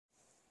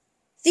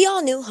The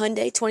all-new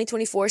Hyundai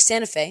 2024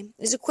 Santa Fe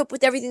is equipped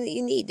with everything that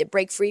you need to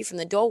break free from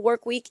the dull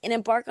work week and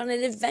embark on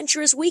an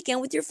adventurous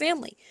weekend with your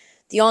family.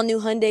 The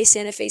all-new Hyundai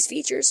Santa Fe's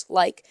features,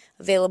 like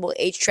available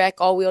H-Track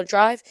all-wheel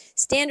drive,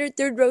 standard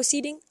third-row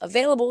seating,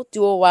 available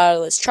dual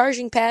wireless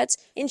charging pads,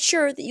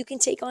 ensure that you can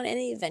take on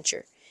any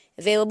adventure.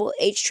 Available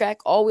H-Track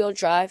all-wheel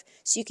drive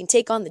so you can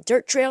take on the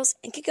dirt trails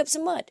and kick up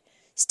some mud.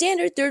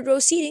 Standard third-row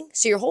seating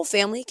so your whole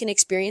family can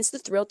experience the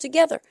thrill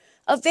together.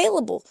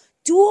 Available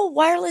dual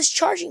wireless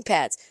charging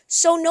pads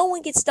so no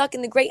one gets stuck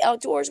in the great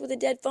outdoors with a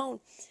dead phone.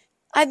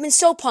 I've been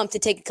so pumped to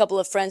take a couple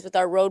of friends with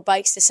our road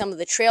bikes to some of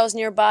the trails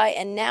nearby,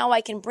 and now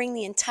I can bring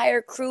the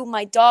entire crew,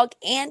 my dog,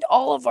 and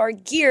all of our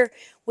gear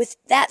with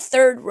that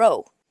third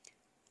row.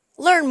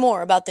 Learn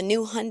more about the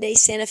new Hyundai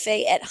Santa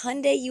Fe at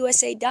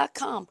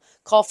HyundaiUSA.com.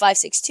 Call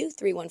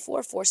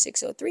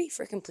 562-314-4603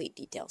 for complete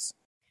details.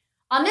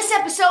 On this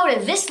episode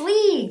of This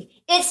League,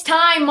 it's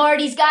time.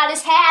 Marty's got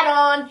his hat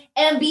on.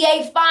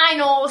 NBA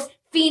Finals.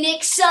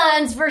 Phoenix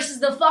Suns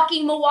versus the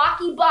fucking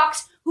Milwaukee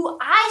Bucks, who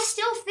I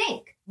still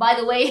think, by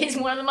the way, is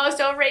one of the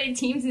most overrated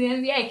teams in the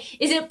NBA.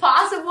 Is it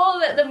possible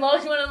that one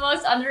of the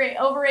most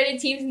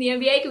overrated teams in the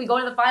NBA can go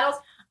to the finals?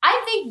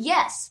 I think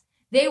yes.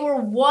 They were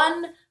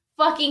one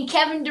fucking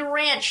Kevin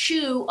Durant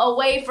shoe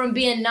away from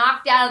being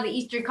knocked out of the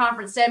Eastern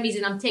Conference semis,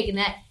 and I'm taking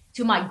that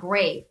to my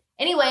grave.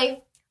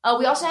 Anyway,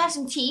 we also have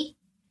some tea.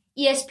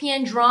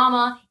 ESPN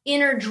drama,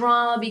 inner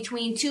drama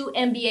between two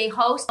NBA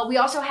hosts. We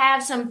also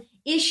have some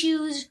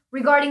issues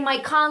regarding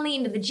Mike Conley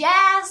into the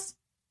Jazz.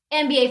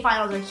 NBA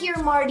Finals are here,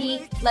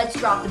 Marty. Let's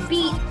drop the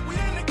beat. We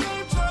in the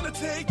game trying to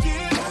take it.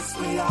 Yes,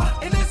 we are.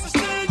 And it's a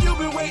shame you've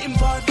been waiting,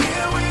 but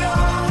here we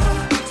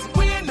are.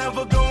 We ain't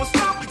never gonna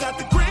stop. We got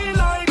the green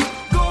light.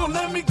 Gonna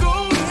let me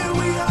go. Here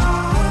we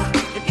are.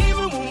 And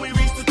even when we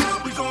reach the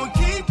top, we gonna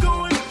keep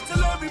going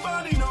till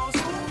everybody knows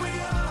who we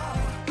are.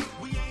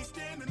 We ain't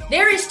standing no.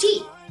 There is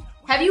tea.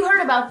 Have you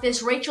heard about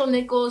this? Rachel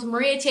Nichols,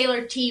 Maria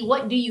Taylor T.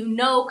 What do you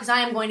know? Because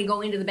I am going to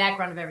go into the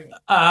background of everything.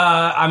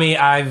 I mean,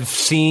 I've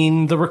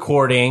seen the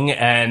recording,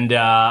 and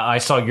I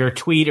saw your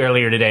tweet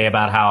earlier today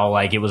about how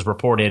like it was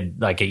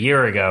reported like a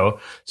year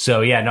ago.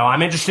 So yeah, no,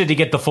 I'm interested to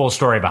get the full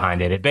story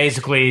behind it. It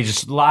basically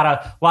just a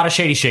lot of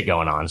shady shit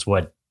going on is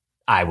what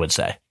I would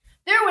say.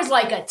 There was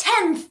like a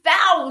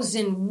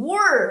 10,000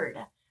 word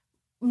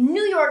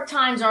New York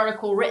Times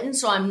article written,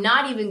 so I'm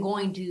not even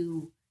going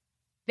to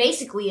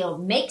basically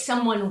make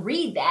someone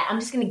read that. I'm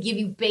just going to give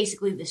you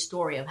basically the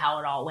story of how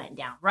it all went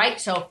down,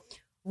 right? So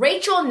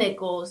Rachel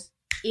Nichols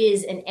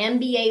is an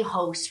NBA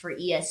host for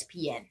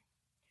ESPN.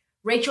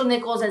 Rachel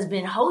Nichols has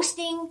been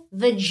hosting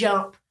The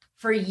Jump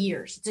for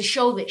years. It's a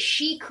show that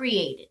she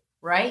created,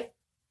 right?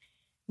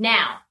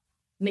 Now,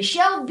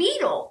 Michelle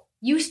Beadle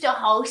used to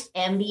host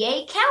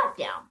NBA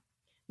Countdown.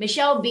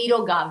 Michelle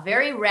Beadle got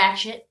very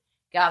ratchet,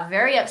 got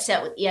very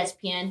upset with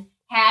ESPN,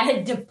 had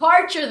a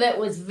departure that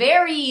was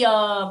very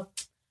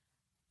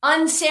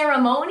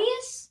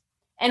unceremonious.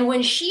 And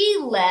when she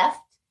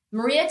left,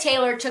 Maria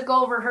Taylor took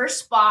over her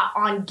spot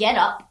on Get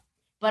Up,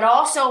 but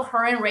also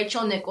her and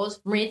Rachel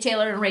Nichols, Maria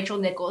Taylor and Rachel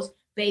Nichols,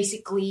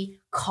 basically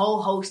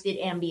co-hosted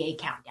NBA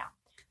Countdown.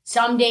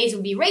 Some days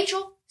would be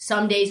Rachel,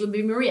 some days would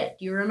be Maria.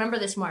 Do you remember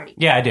this, Marty?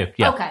 Yeah, I do.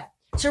 Yeah. Okay.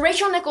 So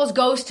Rachel Nichols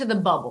goes to the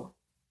bubble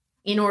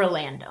in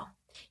Orlando.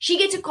 She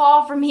gets a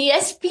call from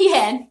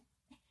ESPN,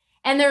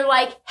 and they're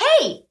like,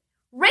 hey,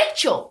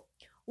 Rachel,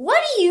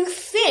 what do you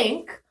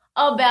think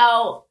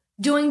about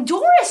doing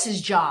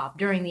Doris's job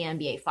during the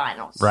NBA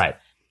Finals? Right.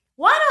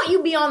 Why don't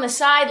you be on the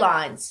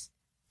sidelines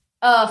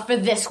for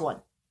this one?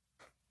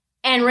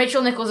 And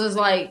Rachel Nichols is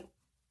like,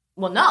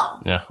 well,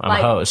 no. Yeah, I'm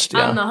a host.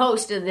 Yeah. I'm the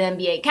host of the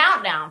NBA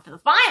Countdown for the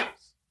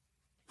Finals.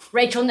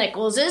 Rachel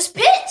Nichols is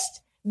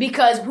pissed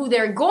because who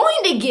they're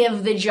going to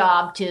give the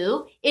job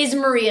to is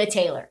Maria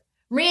Taylor.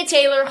 Maria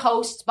Taylor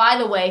hosts, by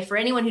the way, for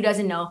anyone who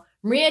doesn't know,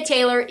 Maria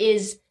Taylor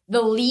is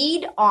the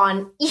lead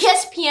on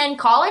ESPN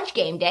College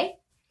Game Day.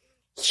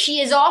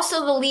 She is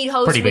also the lead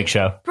host. Pretty big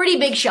show. Pretty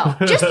big show.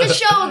 Just a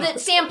show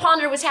that Sam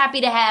Ponder was happy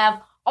to have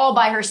all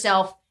by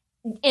herself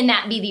and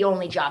that be the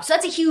only job. So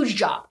that's a huge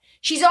job.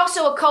 She's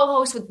also a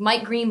co-host with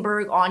Mike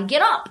Greenberg on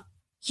Get Up.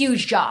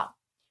 Huge job.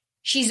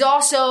 She's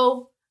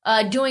also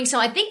doing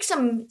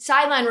some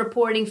sideline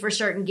reporting for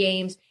certain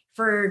games,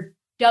 for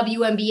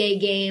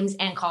WNBA games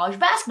and college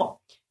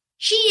basketball.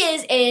 She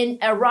is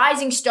a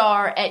rising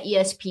star at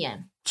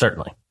ESPN.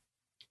 Certainly.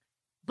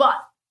 But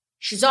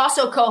she's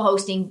also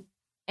co-hosting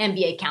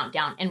NBA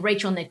Countdown, and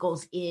Rachel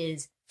Nichols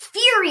is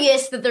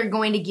furious that they're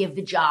going to give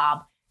the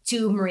job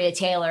to Maria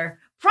Taylor,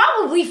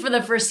 probably for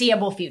the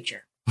foreseeable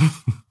future.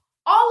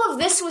 All of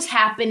this was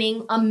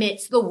happening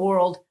amidst the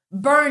world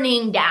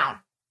burning down.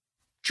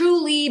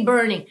 Truly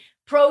burning.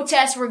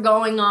 Protests were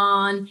going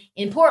on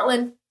in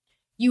Portland.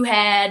 You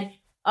had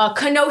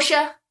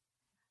Kenosha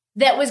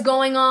that was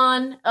going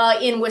on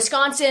in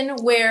Wisconsin,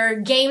 where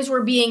games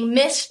were being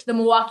missed. The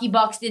Milwaukee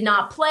Bucks did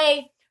not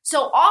play.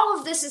 So all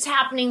of this is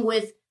happening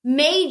with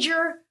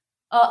major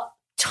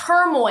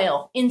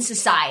turmoil in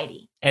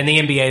society. And the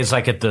NBA is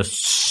like at the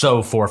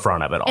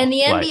forefront of it all. And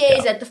the NBA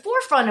is at the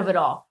forefront of it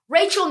all.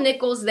 Rachel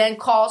Nichols then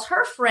calls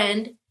her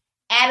friend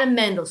Adam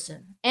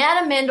Mendelsohn.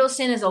 Adam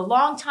Mendelsohn is a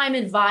longtime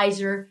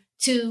advisor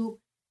to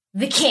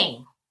the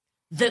king.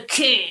 The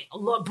king,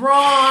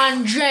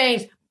 LeBron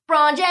James.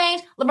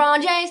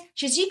 LeBron James.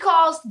 She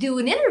calls to do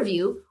an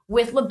interview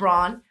with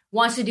LeBron,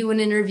 wants to do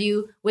an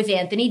interview with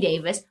Anthony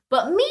Davis.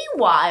 But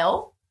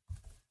meanwhile,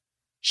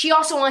 she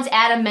also wants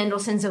Adam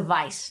Mendelsohn's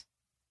advice.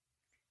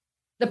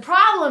 The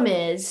problem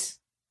is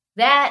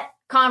that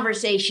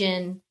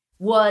conversation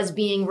was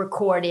being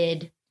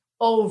recorded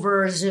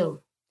over Zoom.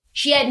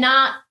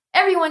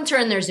 Everyone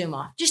turn their Zoom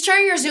off. Just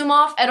turn your Zoom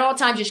off at all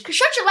times. Just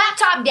shut your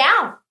laptop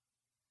down.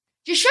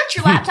 Just shut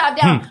your laptop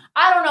down.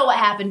 I don't know what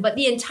happened, but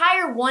the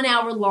entire 1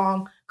 hour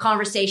long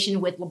conversation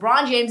with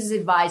LeBron James's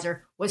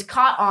advisor was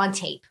caught on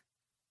tape.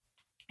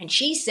 And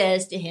she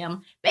says to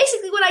him,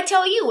 basically what I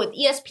tell you, what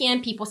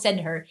ESPN people said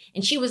to her.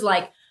 And she was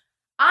like,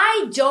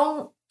 I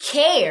don't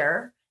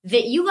care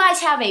that you guys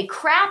have a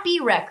crappy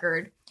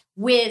record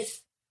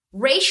with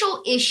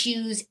racial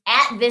issues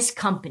at this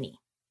company.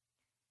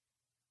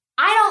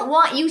 I don't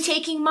want you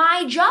taking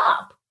my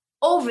job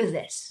over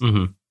this.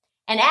 Mm-hmm.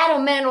 And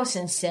Adam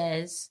Mendelsohn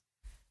says,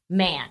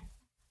 man,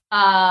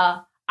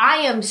 I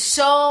am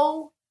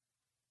so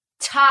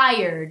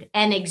tired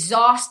and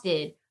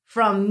exhausted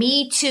from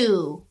Me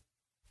Too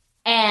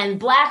and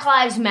Black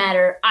Lives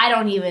Matter. I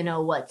don't even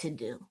know what to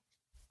do.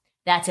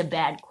 That's a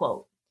bad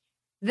quote.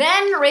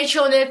 Then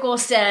Rachel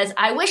Nichols says,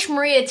 I wish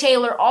Maria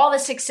Taylor all the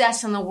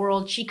success in the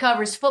world. She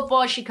covers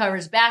football. She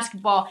covers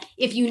basketball.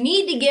 If you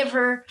need to give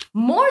her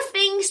more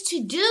things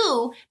to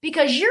do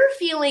because you're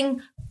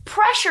feeling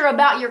pressure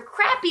about your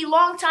crappy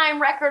long-time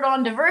record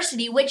on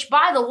diversity, which,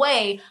 by the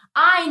way,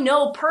 I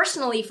know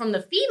personally from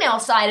the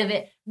female side of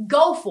it,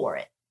 go for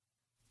it.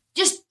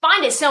 Just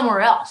find it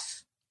somewhere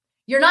else.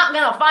 You're not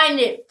going to find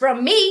it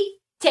from me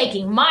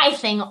taking my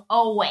thing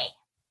away.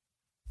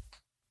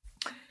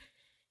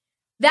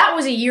 That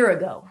was a year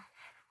ago.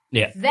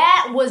 Yeah.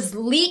 That was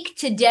leaked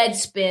to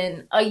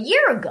Deadspin a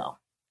year ago.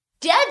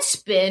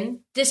 Deadspin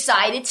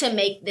decided to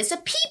make this a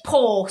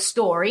peephole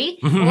story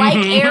like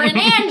Aaron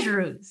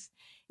Andrews.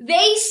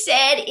 They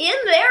said in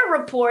their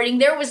reporting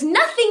there was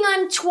nothing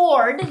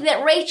untoward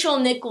that Rachel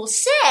Nichols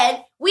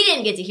said. We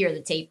didn't get to hear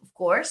the tape, of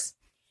course.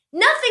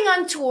 Nothing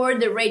untoward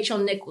that Rachel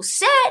Nichols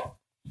said.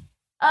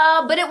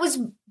 But it was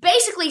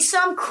basically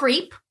some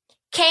creep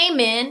came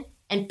in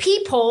and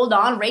peepholed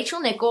on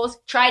Rachel Nichols,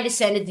 tried to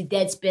send it to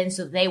Deadspin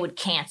so they would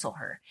cancel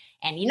her.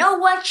 And you know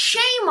what?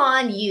 Shame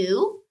on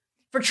you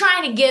for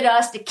trying to get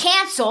us to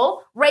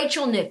cancel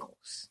Rachel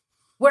Nichols.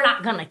 We're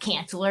not going to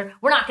cancel her.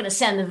 We're not going to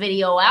send the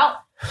video out.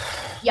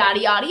 Yada,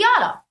 yada,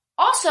 yada.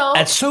 Also,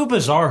 it's so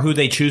bizarre who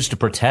they choose to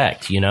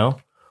protect, you know?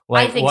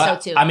 Like, I think so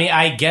too. I mean,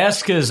 I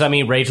guess because,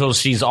 Rachel,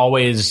 she's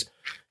always,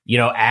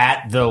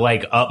 at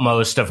the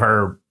utmost of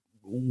her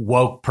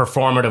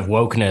performative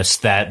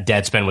wokeness that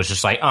Deadspin was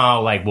just like,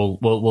 oh,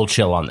 we'll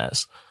chill on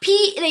this.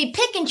 They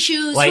pick and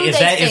choose.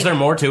 Is there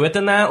more to it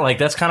than that?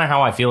 That's kind of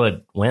how I feel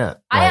it went.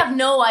 I have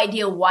no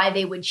idea why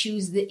they would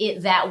choose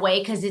it that way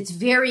because it's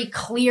very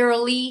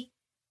clearly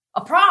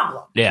a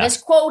problem. Yeah. This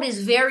quote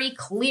is very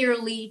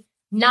clearly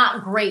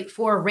not great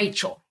for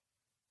Rachel.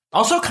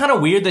 Also, kind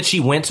of weird that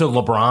she went to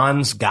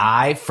LeBron's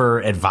guy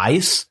for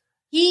advice.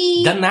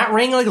 Doesn't that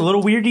ring a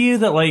little weird to you?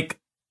 That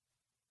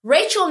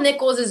Rachel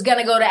Nichols is going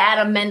to go to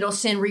Adam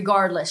Mendelsohn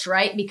regardless,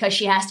 right? Because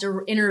she has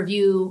to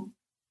interview.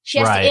 She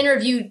has to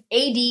interview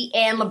AD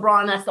and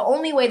LeBron. That's the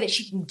only way that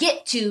she can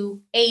get to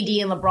AD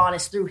and LeBron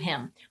is through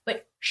him.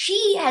 But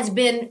she has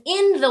been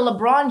in the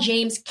LeBron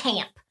James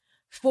camp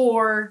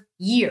for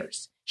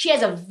years. She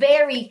has a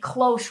very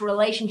close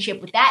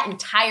relationship with that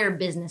entire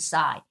business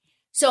side.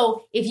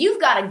 So if you've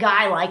got a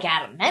guy like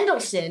Adam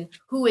Mendelsohn,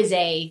 who is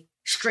a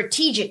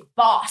strategic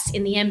boss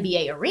in the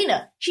NBA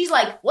arena, she's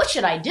like, what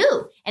should I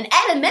do? And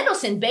Adam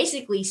Mendelsohn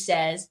basically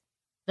says,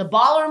 the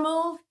baller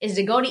move is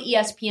to go to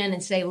ESPN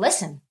and say,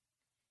 listen,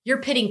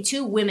 you're pitting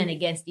two women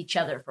against each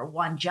other for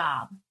one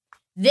job.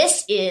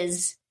 This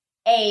is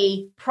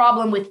a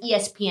problem with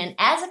ESPN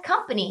as a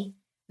company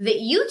that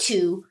you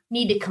two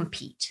need to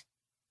compete.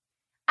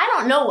 I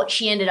don't know what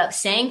she ended up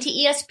saying to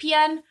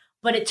ESPN,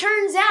 but it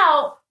turns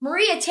out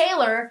Maria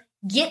Taylor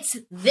gets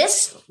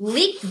this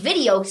leaked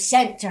video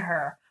sent to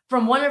her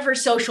from one of her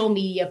social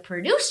media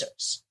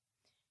producers.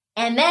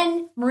 And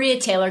then Maria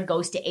Taylor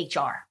goes to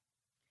HR.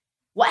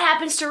 What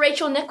happens to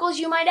Rachel Nichols,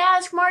 you might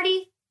ask,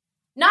 Marty?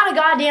 Not a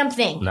goddamn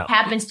thing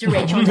happens to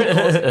Rachel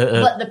Nichols.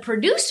 But the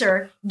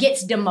producer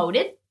gets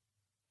demoted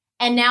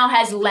and now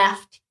has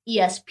left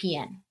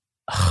ESPN.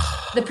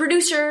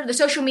 The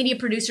social media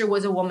producer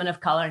was a woman of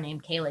color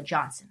named Kayla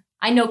Johnson.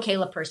 I know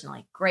Kayla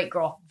personally. Great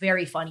girl.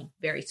 Very funny.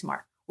 Very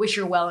smart. Wish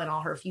her well in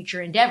all her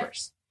future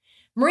endeavors.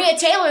 Maria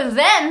Taylor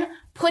then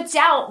puts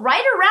out,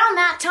 right around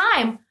that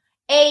time,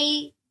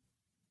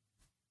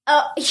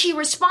 she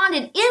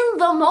responded in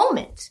the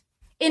moment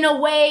in a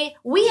way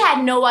we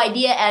had no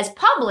idea as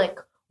public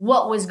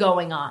what was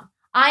going on.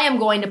 I am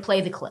going to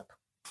play the clip.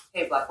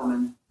 Hey, Black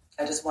woman.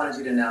 I just wanted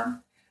you to know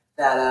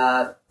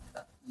that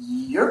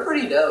you're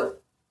pretty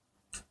dope.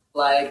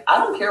 I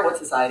don't care what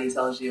society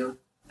tells you.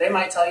 They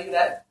might tell you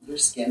that your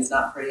skin's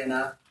not pretty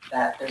enough,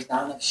 that there's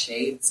not enough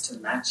shades to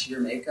match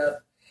your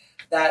makeup,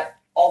 that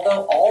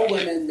although all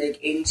women make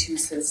 82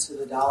 cents to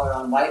the dollar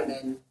on white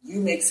men, you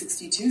make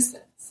 62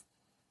 cents.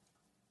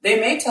 They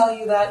may tell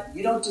you that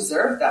you don't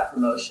deserve that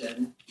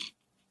promotion,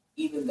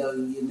 even though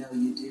you know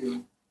you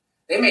do.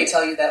 They may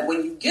tell you that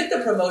when you get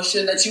the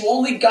promotion that you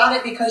only got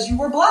it because you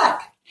were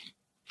black.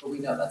 But we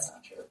know that's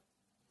not true.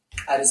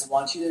 I just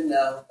want you to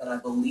know that I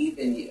believe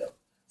in you.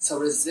 So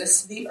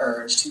resist the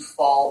urge to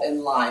fall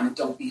in line.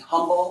 Don't be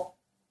humble,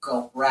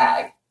 go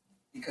brag,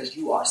 because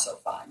you are so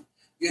fine.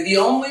 You're the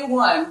only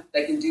one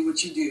that can do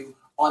what you do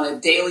on a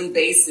daily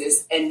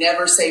basis and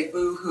never say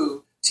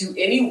boo-hoo to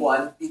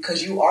anyone,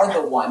 because you are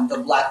the one, the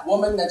black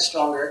woman that's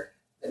stronger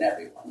than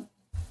everyone.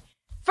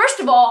 First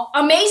of all,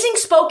 amazing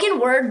spoken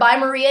word by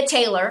Maria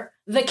Taylor.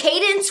 The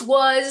cadence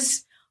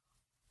was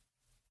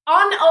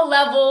on a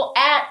level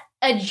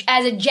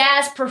as a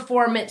jazz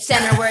performance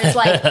center where it's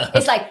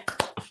like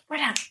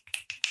right on,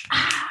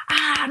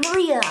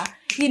 Maria,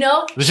 you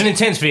know? It was an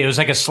intense video. It was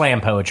like a slam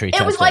poetry.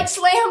 It was like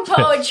slam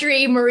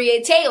poetry,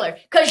 Maria Taylor,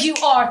 because you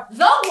are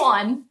the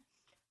one.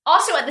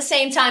 Also, at the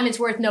same time, it's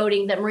worth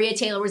noting that Maria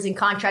Taylor was in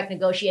contract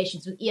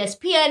negotiations with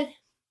ESPN.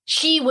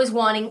 She was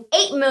wanting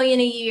 $8 million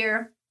a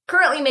year,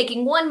 currently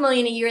making $1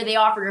 million a year. They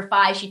offered her $5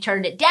 million. She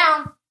turned it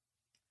down.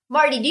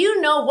 Marty, do you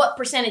know what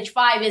percentage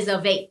 5 is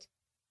of 8?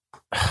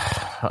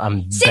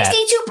 62%,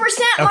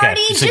 Marty. Okay,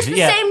 just the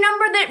same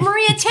number that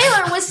Maria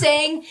Taylor was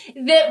saying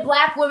that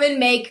black women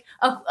make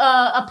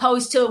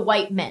opposed to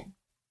white men.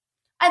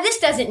 This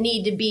doesn't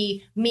need to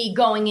be me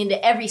going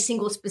into every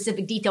single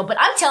specific detail, but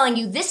I'm telling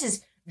you, this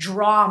is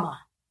drama.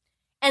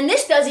 And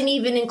this doesn't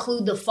even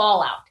include the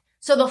fallout.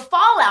 So the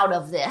fallout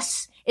of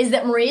this is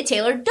that Maria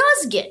Taylor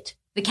does get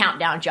the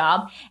countdown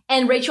job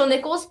and Rachel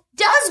Nichols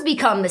does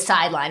become the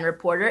sideline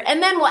reporter.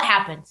 And then what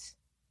happens?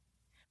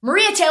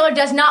 Maria Taylor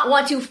does not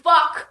want to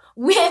fuck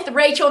with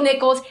Rachel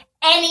Nichols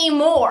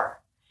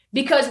anymore.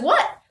 Because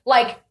what?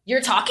 Like,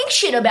 you're talking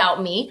shit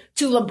about me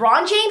to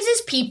LeBron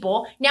James's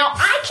people. Now,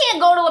 I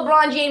can't go to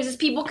LeBron James's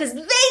people because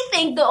they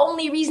think the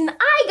only reason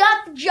I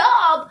got the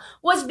job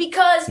was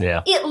because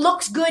it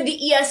looks good to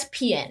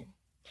ESPN.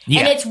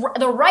 Yeah. And it's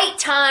the right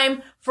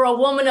time for a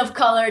woman of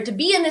color to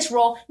be in this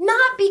role,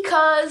 not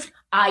because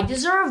I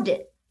deserved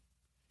it.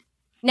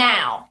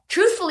 Now,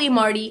 truthfully,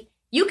 Marty,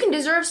 you can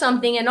deserve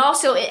something, and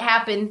also it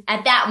happened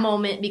at that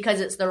moment because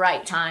it's the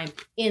right time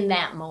in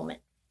that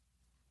moment.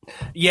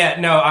 Yeah,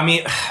 no, I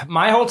mean,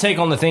 my whole take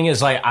on the thing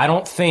is, like, I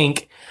don't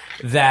think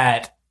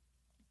that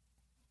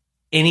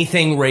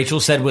anything Rachel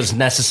said was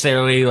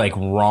necessarily, like,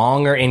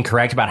 wrong or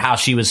incorrect about how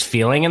she was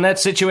feeling in that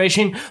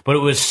situation, but it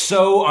was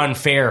so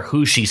unfair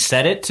who she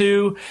said it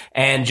to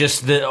and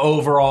just the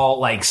overall,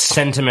 like,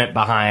 sentiment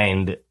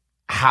behind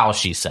how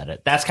she said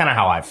it. That's kind of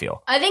how I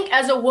feel. I think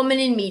as a woman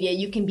in media,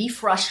 you can be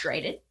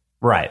frustrated.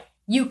 Right.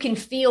 You can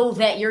feel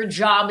that your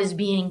job is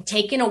being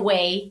taken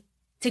away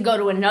to go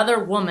to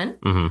another woman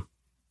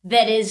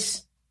that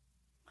is,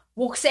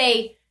 we'll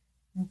say,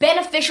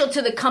 beneficial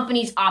to the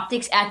company's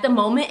optics at the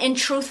moment. And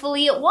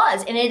truthfully, it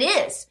was. And it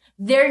is.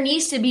 There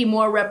needs to be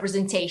more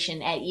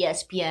representation at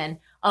ESPN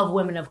of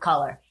women of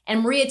color.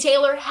 And Maria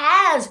Taylor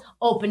has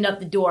opened up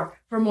the door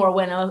for more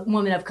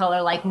women of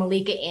color like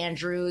Malika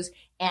Andrews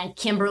and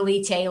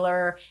Kimberly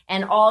Taylor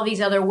and all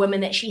these other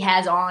women that she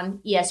has on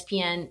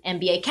ESPN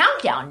NBA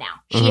Countdown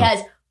now. She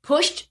has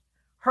pushed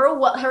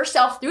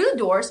herself through the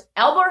doors,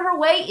 elbowed her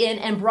way in,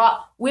 and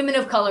brought women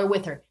of color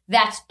with her.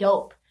 That's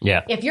dope.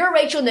 Yeah. If you're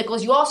Rachel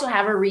Nichols, you also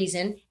have a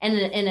reason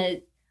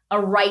and a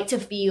right to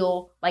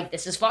feel like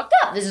this is fucked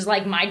up. This is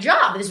like my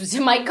job. This was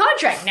in my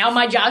contract. Now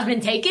my job's been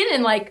taken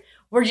and like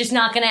we're just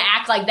not going to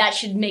act like that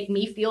should make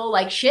me feel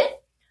like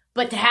shit.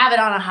 But to have it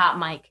on a hot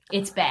mic,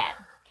 it's bad.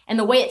 And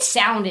the way it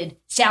sounded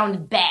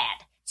bad.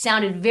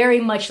 Sounded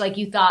very much like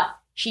you thought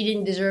she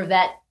didn't deserve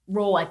that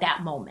role at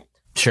that moment.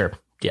 Sure.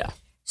 Yeah.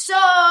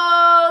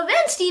 So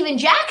then Steven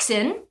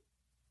Jackson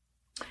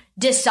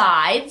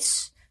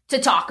decides to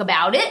talk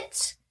about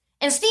it.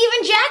 And Steven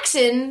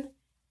Jackson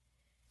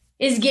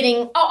is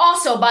getting... Oh,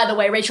 also, by the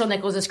way, Rachel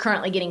Nichols is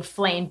currently getting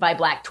flamed by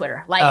Black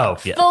Twitter. Like,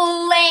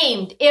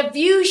 flamed. If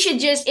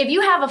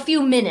you have a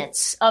few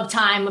minutes of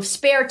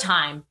spare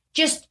time,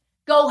 just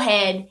go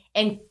ahead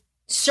and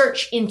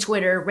search in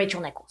Twitter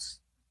Rachel Nichols.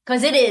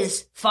 Because it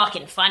is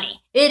fucking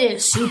funny. It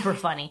is super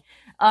funny.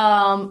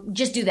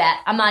 Just do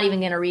that. I'm not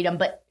even going to read them,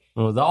 but...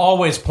 Well, the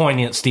always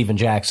poignant Steven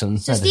Jackson.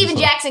 So Steven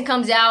Jackson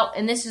comes out,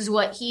 and this is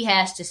what he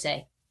has to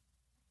say.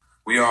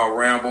 We all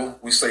ramble.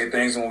 We say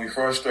things when we're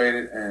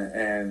frustrated,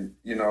 and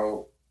you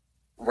know,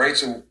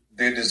 Rachel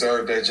did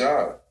deserve that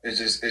job. It's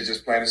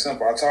just plain and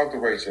simple. I talked to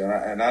Rachel,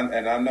 and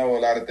I know a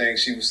lot of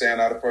things she was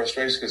saying out of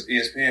frustration because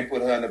ESPN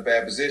put her in a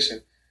bad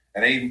position,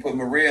 and they even put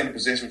Maria in a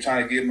position of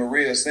trying to give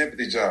Maria a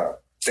sympathy job.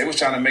 They was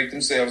trying to make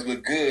themselves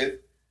look good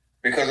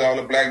because all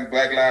the Black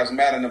Lives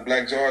Matter and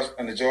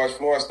the George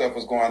Floyd stuff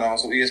was going on.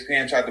 So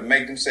ESPN tried to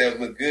make themselves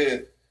look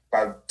good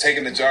by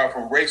taking the job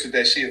from Rachel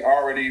that she had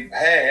already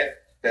had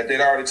that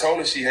they'd already told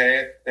her she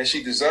had, that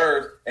she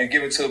deserved, and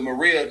give it to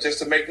Maria just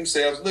to make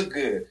themselves look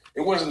good.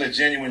 It wasn't a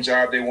genuine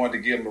job they wanted to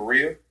give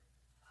Maria.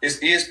 It's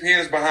ESPN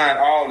is behind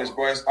all this,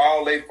 boy. It's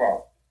all their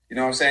fault. You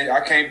know what I'm saying?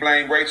 I can't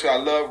blame Rachel. I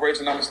love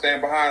Rachel, and I'm going to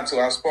stand behind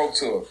her. I spoke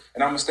to her,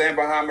 and I'm going to stand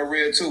behind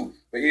Maria, too.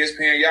 But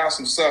ESPN, y'all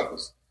some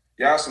suckers.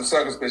 Y'all some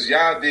suckers because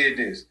y'all did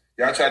this.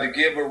 Y'all tried to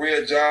give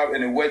Maria a job,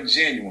 and it wasn't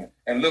genuine.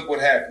 And look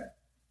what happened.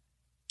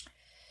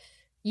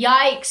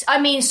 Yikes.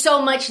 I mean,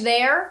 so much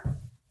there.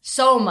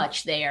 So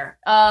much there.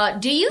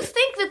 Do you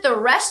think that the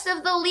rest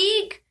of the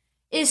league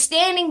is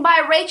standing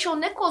by Rachel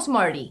Nichols,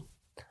 Marty?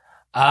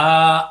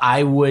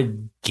 I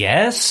would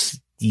guess.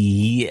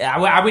 Yeah,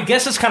 I would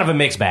guess it's kind of a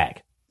mixed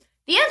bag.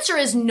 The answer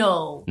is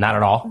no. Not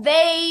at all.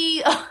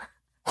 They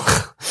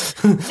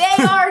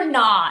are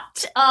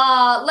not.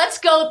 Let's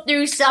go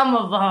through some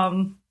of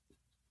them.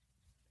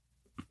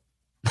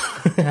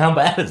 How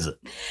bad is it?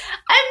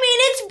 I mean,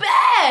 it's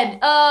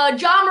bad.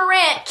 John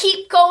Morant,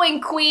 keep going,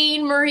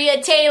 Queen.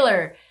 Maria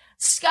Taylor.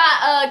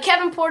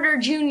 Kevin Porter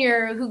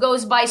Jr., who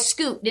goes by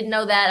Scoot. Didn't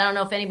know that. I don't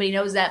know if anybody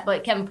knows that,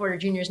 but Kevin Porter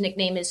Jr.'s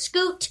nickname is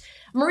Scoot.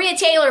 Maria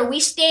Taylor, we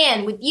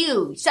stand with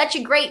you. Such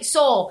a great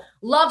soul.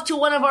 Love to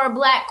one of our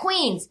black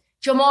queens.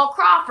 Jamal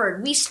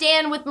Crawford, we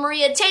stand with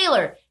Maria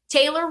Taylor.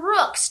 Taylor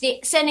Rook,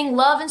 sending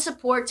love and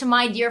support to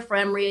my dear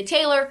friend Maria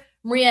Taylor.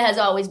 Maria has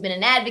always been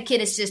an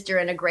advocate, a sister,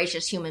 and a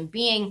gracious human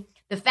being.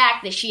 The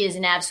fact that she is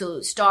an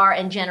absolute star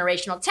and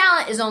generational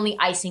talent is only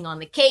icing on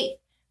the cake.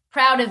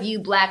 Proud of you,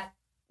 black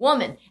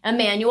woman.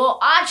 Emmanuel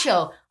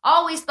Acho.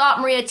 Always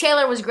thought Maria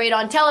Taylor was great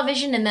on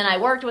television, and then I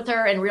worked with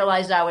her and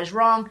realized I was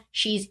wrong.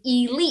 She's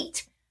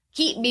elite.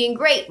 Keep being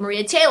great,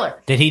 Maria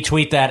Taylor. Did he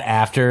tweet that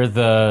after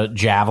the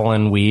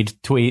javelin weed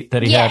tweet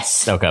that he had?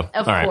 Yes. Okay.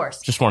 Of all right. course.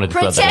 Just wanted to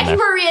throw that in Protect there.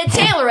 Maria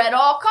Taylor at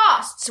all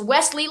costs.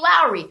 Wesley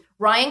Lowry.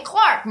 Ryan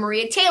Clark.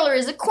 Maria Taylor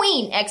is a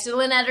queen,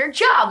 excellent at her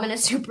job, and a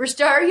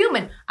superstar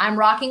human. I'm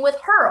rocking with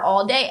her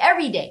all day,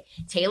 every day.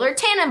 Taylor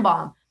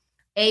Tannenbaum.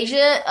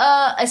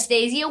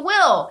 Astasia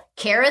Will.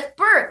 Kareth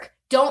Burke.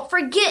 Don't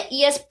forget,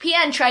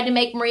 ESPN tried to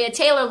make Maria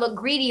Taylor look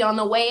greedy on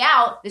the way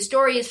out. The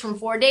story is from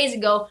 4 days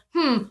ago.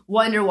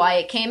 Wonder why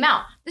it came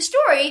out. The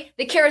story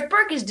that Kareth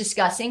Burke is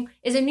discussing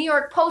is a New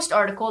York Post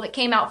article that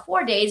came out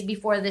 4 days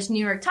before this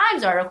New York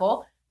Times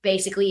article.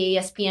 Basically,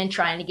 ESPN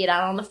trying to get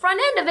out on the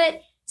front end of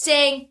it,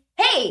 saying,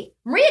 hey,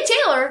 Maria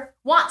Taylor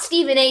wants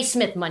Stephen A.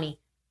 Smith money.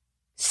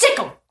 Sick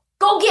 'em.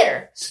 Go get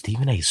her.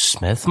 Stephen A.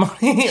 Smith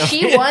money?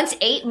 She wants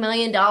 $8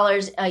 million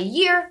a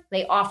year.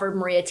 They offered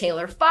Maria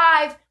Taylor $5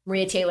 million.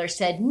 Maria Taylor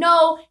said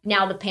no.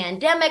 Now the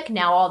pandemic,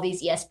 now all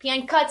these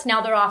ESPN cuts.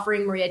 Now they're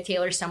offering Maria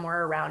Taylor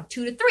somewhere around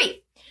 2 to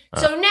 3.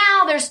 So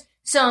now there's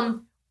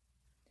some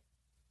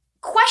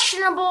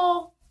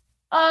questionable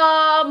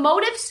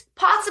motives,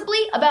 possibly,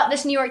 about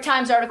this New York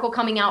Times article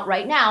coming out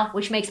right now,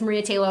 which makes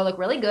Maria Taylor look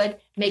really good,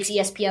 makes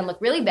ESPN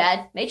look really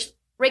bad, makes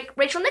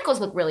Rachel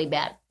Nichols look really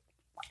bad.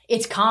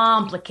 It's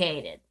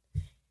complicated.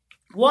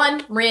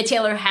 1, Maria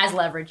Taylor has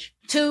leverage.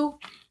 2,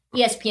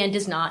 ESPN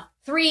does not.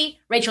 3,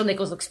 Rachel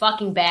Nichols looks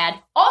fucking bad.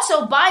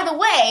 Also, by the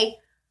way,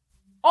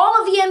 all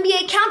of the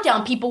NBA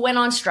Countdown people went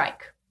on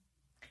strike.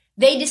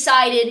 They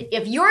decided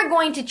if you're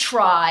going to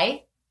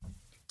try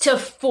to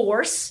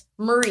force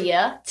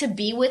Maria to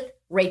be with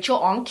Rachel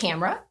on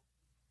camera,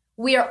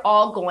 we are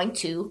all going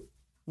to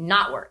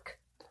not work.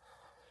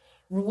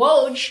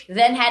 Woj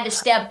then had to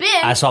step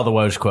in. I saw the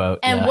Woj quote.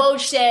 And yeah. Woj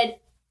said,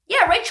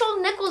 yeah,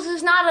 Rachel Nichols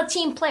is not a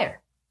team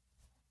player.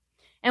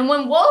 And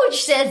when Woj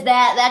says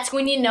that, that's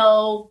when you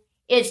know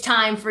it's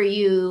time for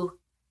you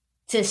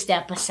to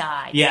step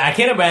aside. Yeah, I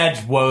can't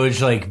imagine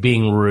Woj like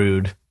being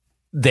rude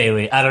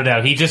daily. I don't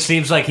know. He just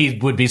seems like he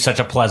would be such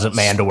a pleasant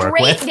man to work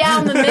with. Straight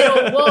down the middle,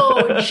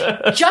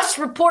 Woj just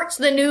reports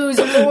the news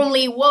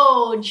only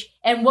Woj.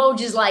 And Woj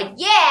is like,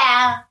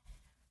 yeah,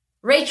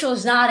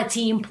 Rachel's not a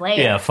team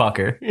player. Yeah, fuck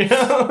her.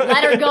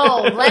 Let her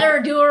go. Let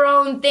her do her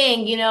own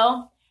thing, you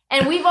know?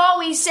 And we've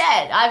always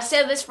said, I've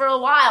said this for a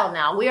while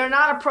now, we are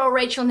not a pro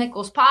Rachel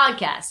Nichols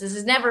podcast. This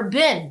has never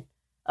been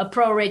a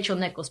pro Rachel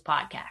Nichols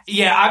podcast.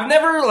 Yeah, I've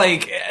never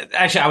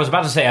actually I was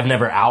about to say I've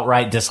never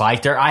outright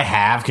disliked her. I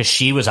have, because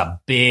she was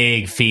a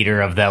big feeder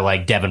of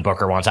the Devin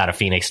Booker wants out of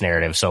Phoenix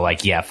narrative. So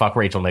yeah, fuck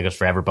Rachel Nichols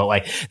forever.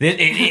 But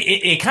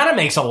it kind of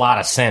makes a lot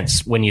of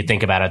sense when you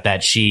think about it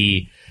that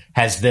she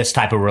has this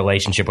type of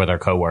relationship with her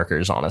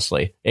coworkers,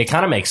 honestly. It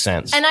kind of makes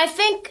sense. And I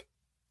think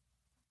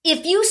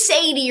if you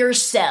say to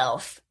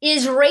yourself,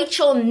 is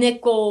Rachel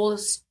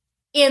Nichols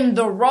in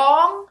the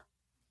wrong?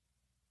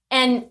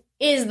 And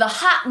is the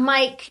hot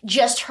mic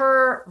just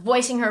her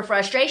voicing her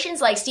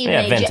frustrations like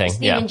Steven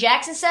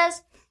Jackson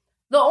says?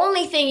 The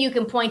only thing you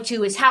can point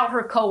to is how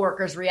her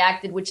coworkers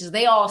reacted, which is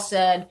they all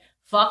said,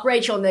 fuck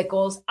Rachel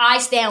Nichols, I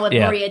stand with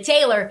Maria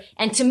Taylor.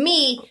 And to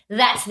me,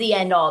 that's the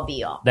end-all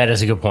be-all. That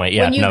is a good point.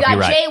 Yeah, when you've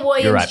got Jay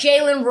Williams, right.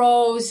 Jalen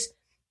Rose,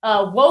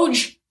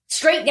 Woj,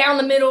 straight down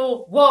the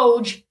middle,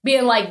 Woj,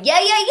 being like,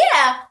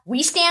 yeah,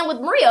 we stand with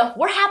Maria.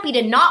 We're happy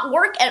to not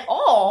work at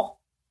all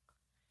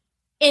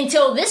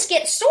until this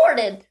gets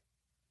sorted.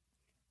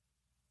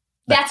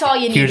 That's all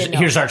you need to know.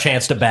 Here's our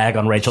chance to bag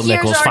on Rachel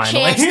Nichols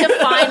finally. Here's our chance to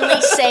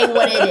finally say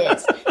what it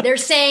is. They're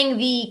saying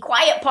the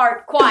quiet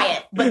part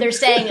quiet, but they're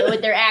saying it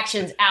with their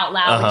actions out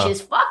loud, which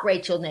is fuck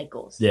Rachel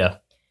Nichols. Yeah.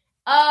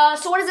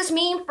 So what does this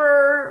mean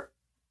for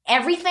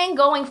everything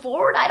going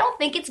forward? I don't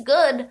think it's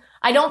good.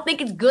 I don't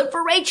think it's good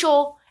for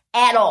Rachel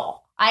at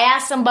all. I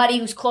asked somebody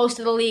who's close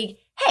to the league,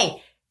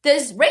 hey,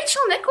 does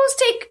Rachel Nichols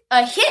take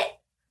a hit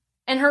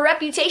in her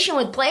reputation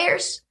with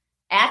players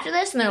after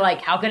this? And they're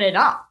like, how could it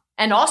not?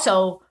 And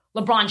also,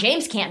 LeBron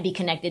James can't be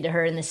connected to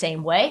her in the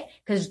same way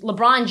because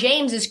LeBron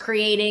James is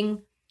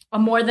creating a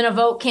More Than a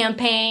Vote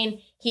campaign.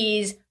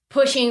 He's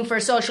pushing for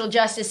social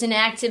justice and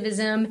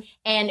activism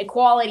and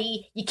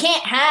equality. You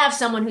can't have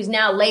someone who's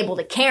now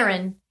labeled a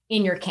Karen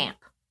in your camp.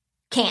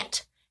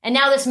 Can't. And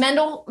now this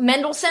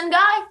Mendelsohn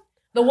guy,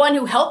 the one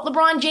who helped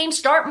LeBron James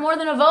start More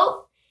Than a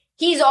Vote,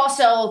 he's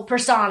also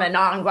persona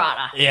non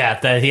grata. Yeah,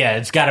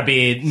 it's got to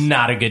be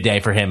not a good day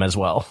for him as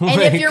well.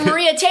 And if you're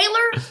Maria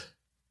Taylor,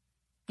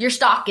 your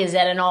stock is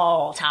at an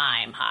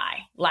all-time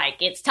high. Like,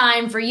 it's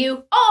time for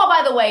you. Oh,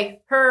 by the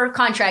way, her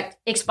contract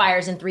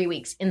expires in 3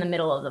 weeks in the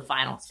middle of the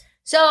finals.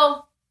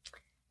 So,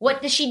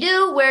 what does she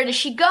do? Where does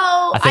she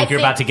go? I think you're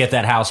about to get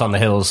that house on the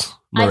hills,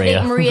 Maria.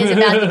 I think Maria's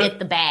about to get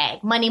the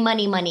bag. Money,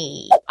 money,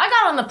 money. I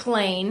got on the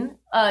plane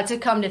to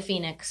come to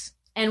Phoenix,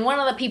 and one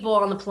of the people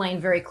on the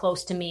plane very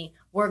close to me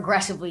were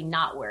aggressively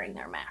not wearing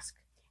their mask.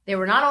 They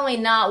were not only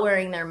not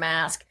wearing their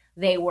mask,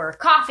 they were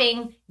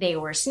coughing, they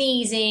were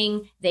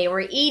sneezing, they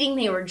were eating,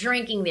 they were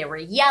drinking, they were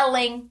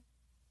yelling.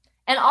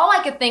 And all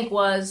I could think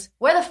was,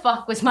 where the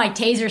fuck was my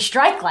taser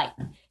strike light?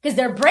 Because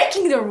they're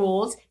breaking the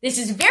rules. This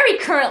is very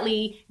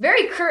clearly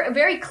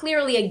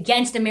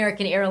against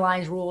American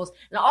Airlines rules.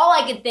 And all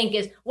I could think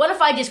is, what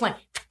if I just went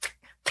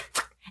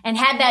and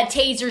had that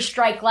taser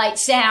strike light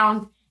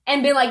sound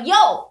and been like,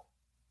 yo,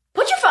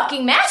 put your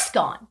fucking mask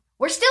on.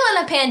 We're still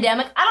in a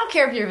pandemic. I don't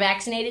care if you're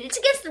vaccinated. It's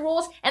against the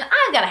rules, and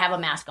I've got to have a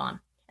mask on.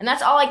 And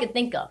that's all I could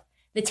think of.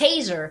 The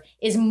taser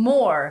is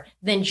more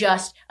than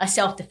just a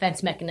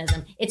self-defense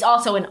mechanism. It's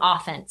also an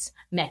offense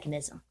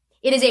mechanism.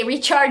 It is a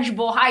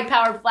rechargeable,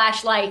 high-powered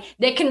flashlight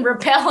that can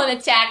repel an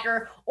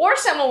attacker or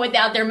someone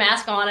without their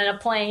mask on in a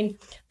plane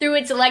through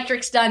its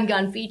electric stun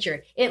gun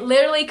feature. It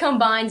literally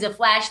combines a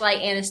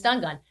flashlight and a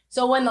stun gun.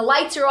 So when the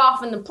lights are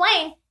off in the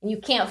plane and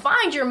you can't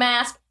find your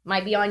mask, it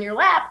might be on your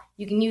lap,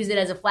 you can use it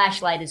as a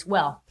flashlight as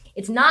well.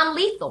 It's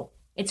non-lethal.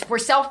 It's for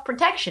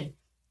self-protection.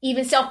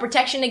 Even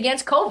self-protection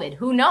against COVID.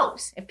 Who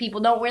knows if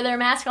people don't wear their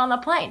mask on the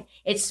plane?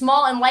 It's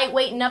small and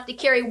lightweight enough to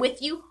carry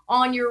with you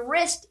on your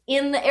wrist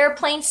in the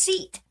airplane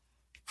seat,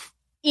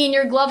 in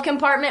your glove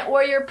compartment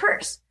or your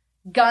purse.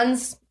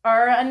 Guns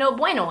are a no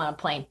bueno on a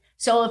plane.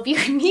 So if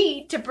you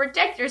need to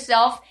protect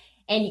yourself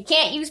and you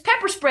can't use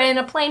pepper spray in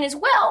a plane as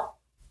well,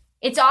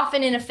 it's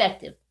often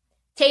ineffective.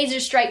 Taser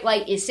Strike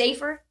Light is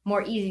safer,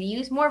 more easy to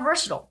use, more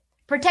versatile.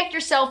 Protect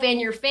yourself and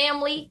your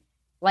family.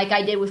 Like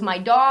I did with my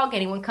dog.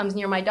 Anyone comes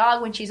near my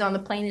dog when she's on the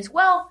plane as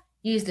well,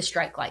 use the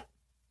Strike Light.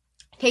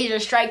 Taser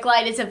Strike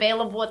Light is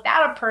available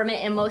without a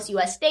permit in most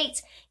U.S.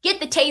 states. Get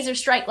the Taser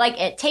Strike Light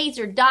at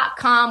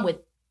taser.com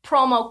with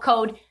promo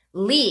code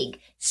LEAGUE.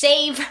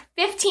 Save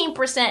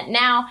 15%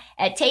 now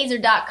at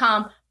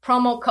taser.com,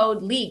 promo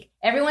code LEAGUE.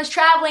 Everyone's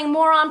traveling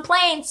more on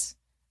planes.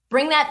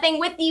 Bring that thing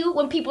with you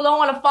when people don't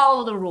want to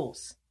follow the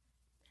rules.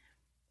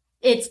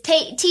 It's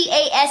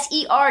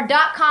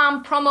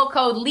taser.com, promo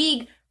code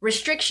LEAGUE.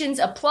 Restrictions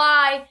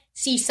apply.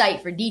 See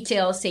site for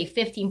details. Save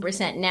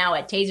 15% now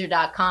at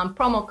taser.com.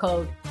 Promo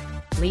code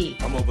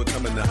LEAGUE. I'm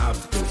overcoming the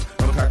obstacles.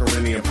 I'm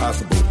conquering the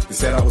impossible. They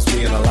said I was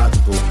being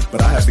illogical,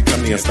 but I have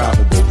become the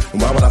unstoppable.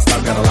 And why would I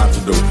stop? Got a lot to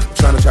do. I'm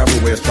trying to travel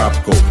where it's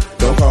tropical.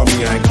 Don't call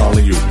me, I ain't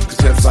calling you. Cause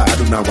that's why I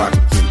do not rock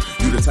with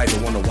you. You the type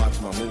that want to watch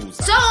my moves.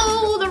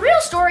 So, the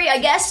real story, I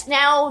guess,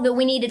 now that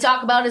we need to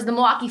talk about is the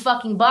Milwaukee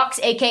fucking Bucks,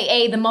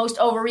 a.k.a. the most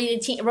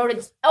overrated team to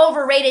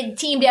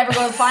ever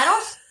go to the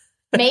finals.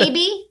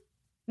 Maybe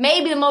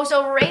the most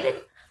overrated.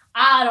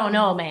 I don't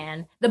know,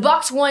 man. The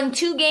Bucks won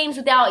 2 games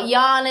without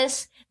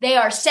Giannis. They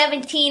are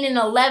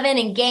 17-11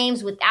 in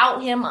games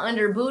without him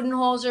under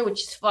Budenholzer,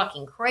 which is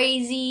fucking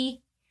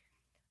crazy.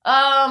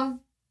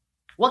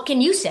 What can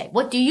you say?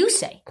 What do you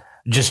say?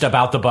 Just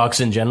about the Bucks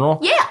in general?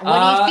 Yeah.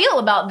 What do you feel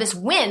about this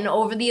win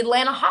over the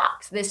Atlanta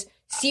Hawks? This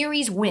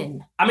series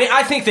win. I mean,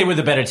 I think they were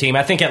the better team.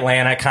 I think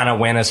Atlanta kind of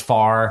went as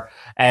far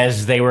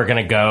as they were going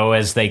to go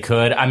as they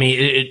could. I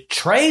mean,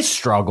 Trey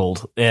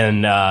struggled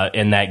in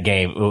that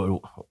game.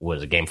 What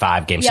was it, game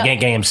 5?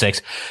 Game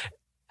 6.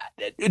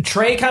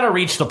 Trey kind of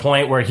reached the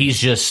point where he's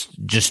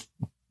just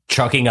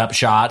chucking up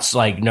shots,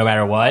 like, no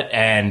matter what.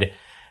 And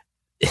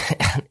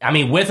I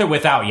mean, with or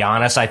without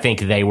Giannis, I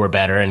think they were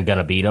better and going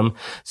to beat him.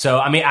 So,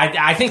 I mean,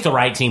 I think the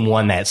right team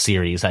won that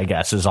series, I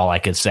guess, is all I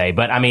could say.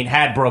 But, I mean,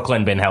 had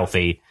Brooklyn been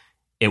healthy,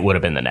 it would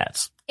have been the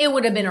Nets. It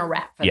would have been a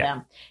wrap for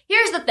them.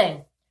 Here's the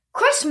thing.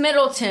 Chris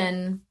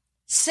Middleton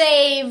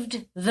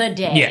saved the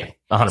day.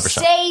 Yeah, 100%.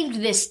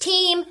 Saved this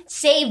team,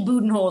 saved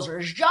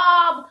Budenholzer's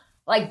job.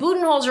 Like,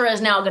 Budenholzer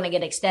is now going to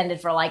get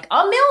extended for like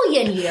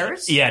 1,000,000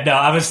 years. Yeah, no,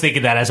 I was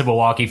thinking that as a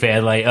Milwaukee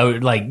fan. Like,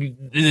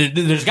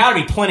 there's got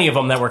to be plenty of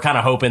them that were kind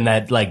of hoping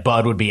that like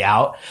Bud would be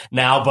out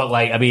now. But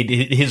like, I mean,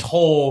 his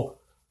whole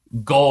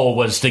goal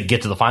was to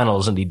get to the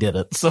finals, and he did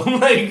it. So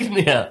like,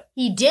 yeah,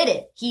 he did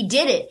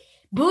it.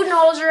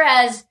 Budenholzer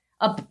has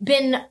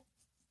been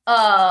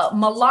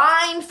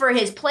maligned for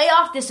his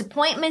playoff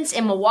disappointments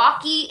in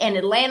Milwaukee and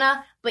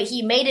Atlanta, but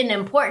he made an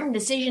important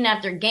decision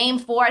after Game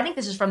 4. I think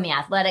this is from The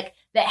Athletic,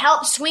 that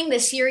helped swing the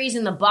series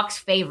in the Bucks'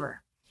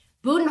 favor.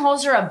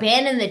 Budenholzer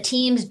abandoned the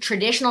team's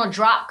traditional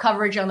drop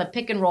coverage on the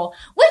pick and roll,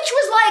 which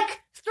was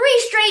like 3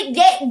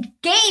 straight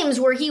games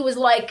where he was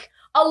like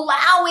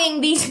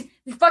allowing these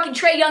fucking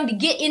Trae Young to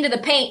get into the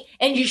paint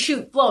and just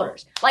shoot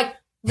floaters. Like,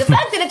 the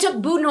fact that it took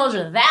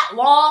Budenholzer that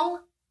long,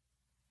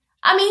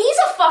 I mean, he's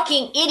a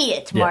fucking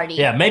idiot, Marty.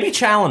 Yeah, maybe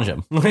challenge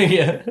him.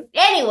 Yeah.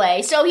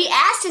 Anyway, so he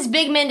asked his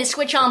big men to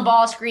switch on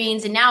ball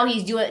screens, and now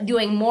he's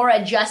doing more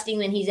adjusting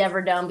than he's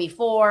ever done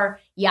before.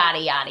 Yada,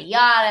 yada,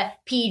 yada.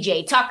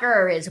 PJ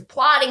Tucker is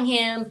applauding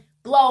him,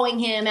 blowing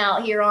him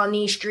out here on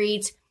these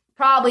streets,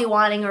 probably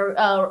wanting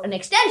an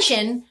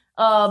extension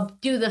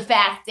due to the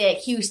fact that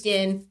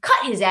Houston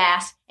cut his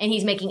ass, and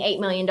he's making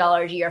 $8 million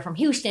a year from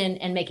Houston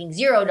and making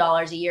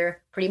 $0 a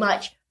year, pretty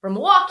much, from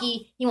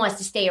Milwaukee. He wants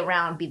to stay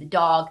around, be the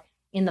dog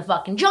in the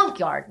fucking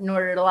junkyard in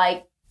order to,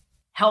 like,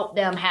 help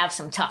them have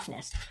some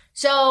toughness.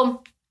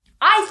 So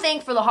I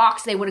think for the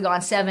Hawks, they would have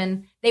gone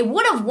 7. They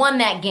would have won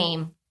that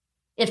game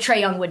if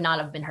Trae Young would not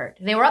have been hurt.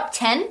 They were up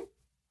 10.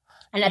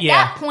 And at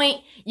that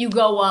point, you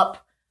go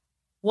up,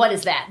 what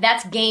is that?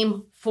 That's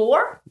game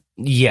 4?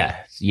 Yeah,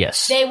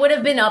 yes. They would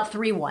have been up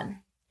 3-1.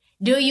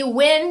 Do you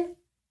win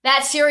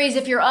that series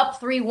if you're up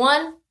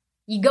 3-1?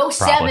 You go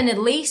 7 at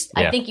least.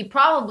 Yeah. I think you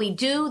probably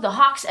do. The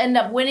Hawks end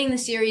up winning the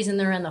series, and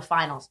they're in the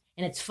finals.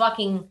 And it's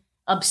fucking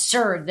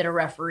absurd that a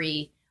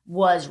referee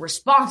was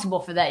responsible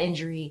for that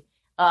injury,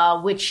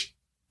 which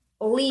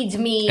leads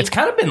me... That's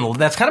kind of been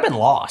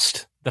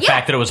lost, the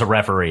fact that it was a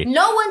referee.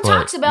 No one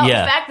talks about the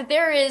fact that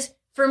there is,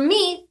 for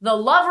me, the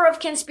lover of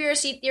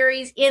conspiracy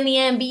theories in the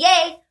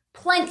NBA,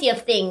 plenty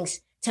of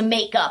things to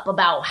make up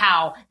about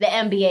how the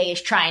NBA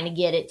is trying to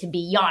get it to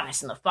be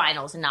Giannis in the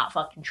finals and not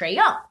fucking Trae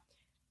Young.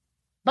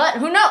 But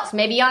who knows?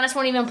 Maybe Giannis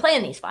won't even play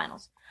in these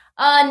finals.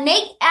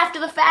 Nate, after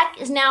the fact,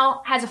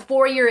 has a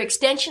 4-year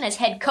extension as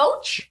head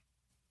coach.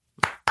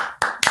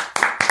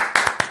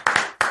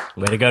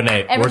 Way to go,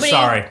 Nate. We're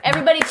sorry.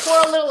 Everybody pour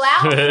a little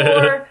out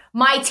for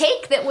my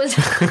take that was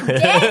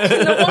dead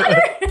in the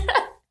water.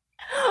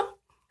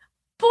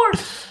 pour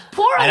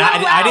a little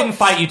out. I didn't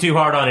fight you too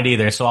hard on it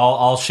either, so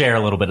I'll share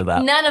a little bit of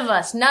that. None of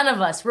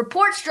us.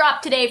 Reports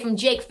dropped today from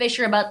Jake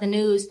Fisher about the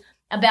news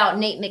about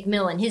Nate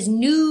McMillan, his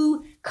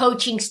new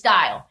coaching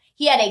style.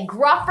 He had a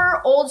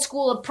gruffer,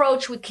 old-school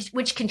approach,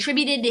 which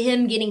contributed to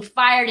him getting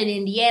fired in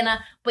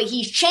Indiana, but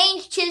he's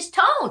changed his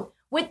tone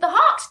with the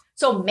Hawks.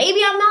 So maybe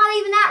I'm not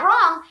even that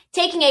wrong.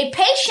 Taking a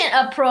patient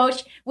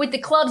approach with the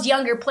club's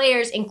younger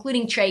players,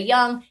 including Trae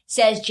Young,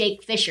 says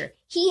Jake Fisher.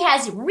 He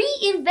has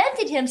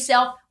reinvented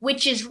himself,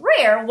 which is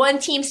rare. One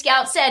team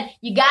scout said,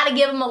 you gotta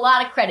give him a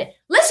lot of credit.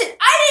 Listen,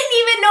 I didn't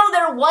even know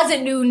there was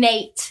a new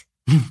Nate.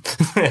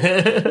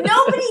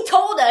 Nobody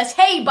told us,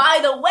 hey, by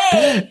the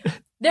way,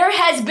 there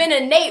has been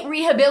a Nate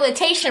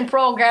rehabilitation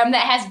program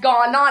that has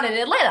gone on in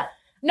Atlanta.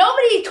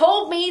 Nobody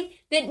told me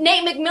that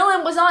Nate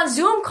McMillan was on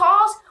Zoom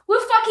calls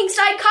with fucking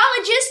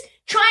psychologists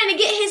trying to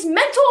get his mental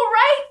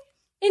right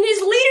and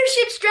his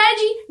leadership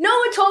strategy. No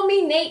one told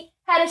me Nate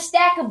had a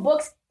stack of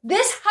books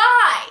this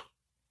high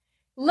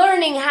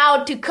learning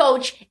how to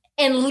coach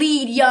and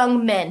lead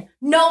young men.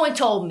 No one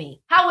told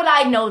me. How would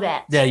I know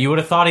that? Yeah, you would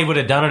have thought he would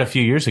have done it a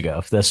few years ago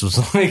if this was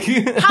like...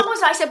 How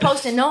was I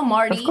supposed to know,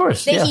 Marty? Of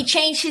course, that he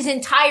changed his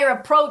entire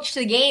approach to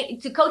the game,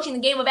 to coaching the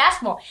game of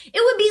basketball. It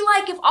would be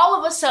like if all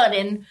of a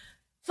sudden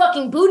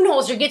fucking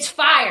Budenholzer gets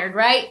fired,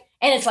 right?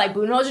 And it's like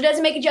Budenholzer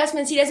doesn't make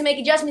adjustments,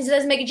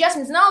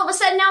 and all of a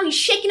sudden now he's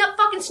shaking up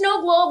fucking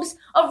snow globes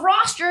of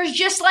rosters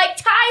just like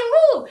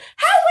Ty Lue.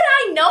 How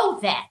would I know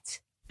that?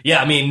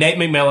 Yeah, I mean, Nate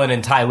McMillan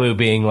and Ty Lue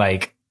being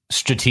like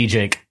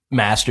strategic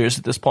masters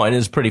at this point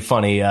is pretty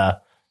funny.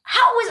 How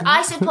was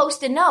I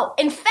supposed to know?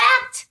 In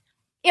fact,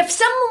 if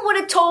someone would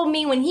have told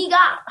me when he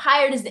got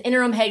hired as the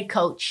interim head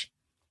coach,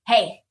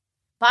 hey,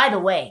 by the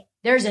way,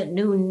 there's a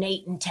new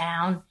Nate in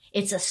town.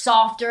 It's a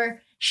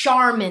softer,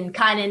 Charmin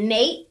kind of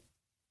Nate.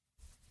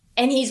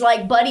 And he's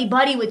like buddy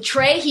with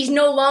Trae. He's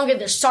no longer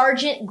the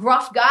sergeant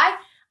gruff guy. I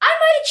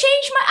might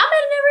have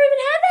never even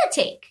had that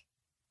take.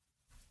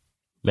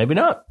 Maybe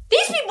not.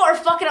 These people are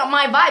fucking up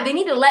my vibe. They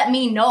need to let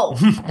me know.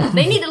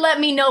 They need to let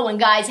me know when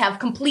guys have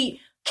complete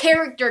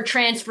character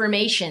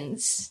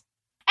transformations.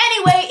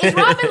 Anyway, is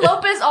Robin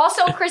Lopez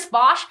also Chris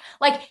Bosh?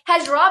 Like,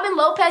 has Robin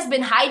Lopez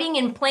been hiding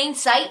in plain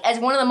sight as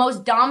one of the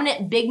most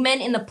dominant big men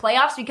in the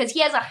playoffs because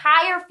he has a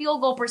higher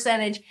field goal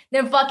percentage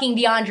than fucking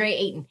DeAndre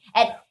Ayton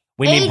at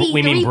we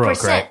mean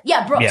Brooke, right?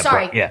 Yeah, Brooke,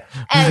 sorry. Brooke,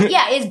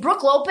 yeah. Is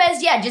Brooke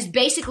Lopez, just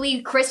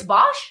basically Chris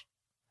Bosh?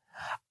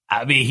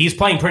 I mean, he's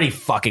playing pretty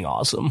fucking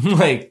awesome.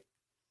 Like,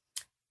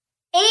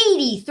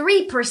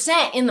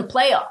 83% in the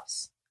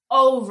playoffs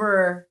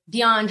over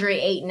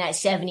DeAndre Ayton at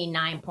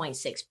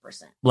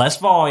 79.6%. Less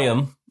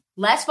volume.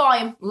 Less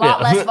volume, a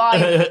lot less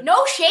volume.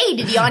 No shade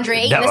to DeAndre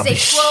Ayton. No,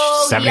 This is a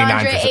pro 79%.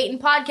 DeAndre Ayton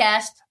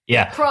podcast.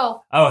 Yeah.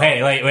 Pro. Oh,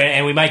 hey,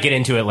 and we might get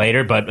into it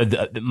later,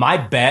 but my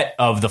bet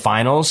of the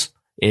finals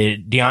is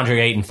DeAndre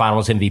Ayton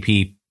finals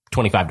MVP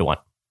 25-1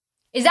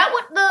 Is that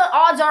what the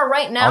odds are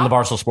right now? on the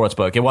Barstool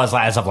Sportsbook. It was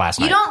as of last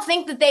night. You don't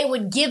think that they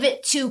would give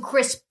it to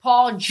Chris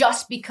Paul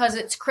just because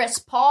it's Chris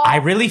Paul? I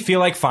really feel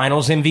like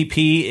finals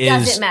MVP is...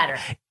 Doesn't matter.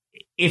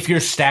 If your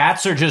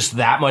stats are just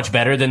that much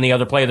better than the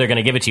other player, they're going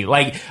to give it to you.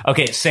 Like,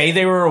 okay, say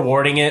they were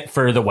awarding it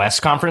for the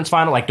West Conference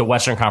Final, like the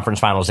Western Conference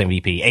Finals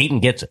MVP. Ayton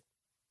gets it.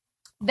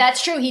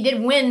 That's true. He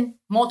did win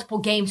multiple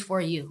games for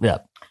you. Yeah.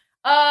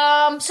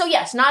 So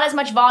yes, not as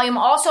much volume.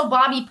 Also,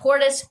 Bobby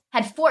Portis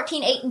had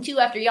 14, 8, and 2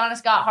 after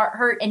Giannis got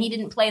hurt, and he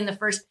didn't play in the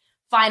first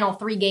final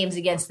 3 games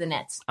against the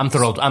Nets. I'm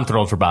thrilled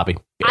for Bobby.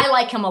 Yeah. I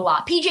like him a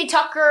lot. PJ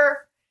Tucker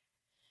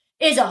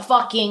is a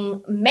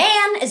fucking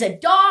man, is a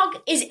dog.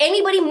 Is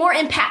anybody more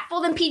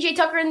impactful than PJ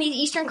Tucker in these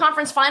Eastern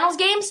Conference Finals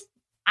games?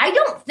 I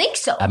don't think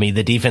so. I mean,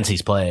 the defense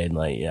he's played,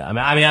 like, yeah.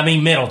 I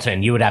mean,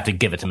 Middleton. You would have to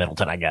give it to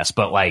Middleton, I guess,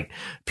 but like,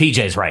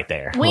 PJ's right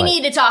there. We Like,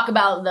 need to talk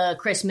about the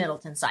Chris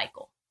Middleton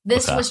cycle.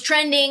 This Okay. was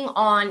trending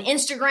on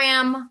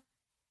Instagram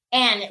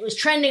and it was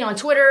trending on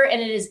Twitter,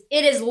 and it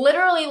is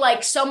literally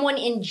like someone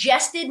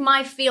ingested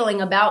my feeling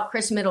about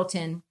Chris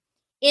Middleton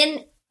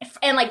and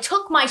like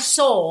took my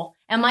soul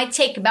and my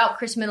take about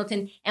Chris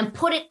Middleton and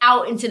put it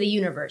out into the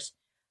universe.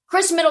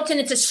 Chris Middleton,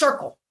 it's a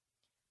circle.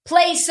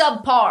 Plays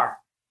subpar.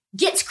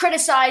 Gets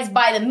criticized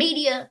by the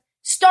media.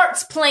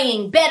 Starts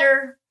playing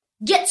better.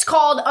 Gets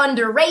called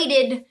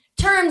underrated.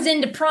 Turns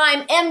into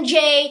prime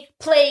MJ.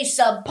 Plays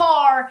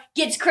subpar.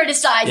 Gets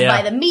criticized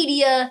by the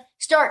media.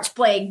 Starts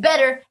playing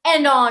better.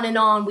 And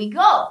on we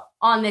go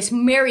on this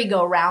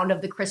merry-go-round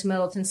of the Chris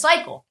Middleton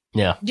cycle.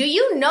 Yeah. Do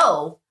you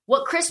know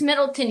what Chris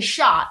Middleton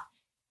shot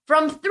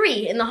from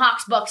 3 in the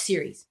Hawks-Bucks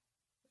series?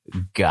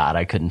 God,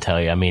 I couldn't tell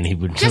you. I mean, he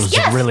was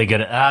guess. really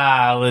good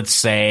at, let's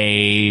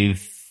say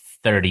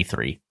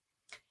 33.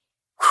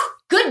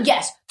 Good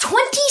guess.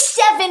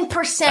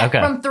 27%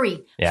 from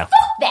 3. Yeah. Fuck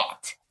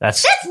that.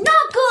 That's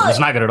not good. It's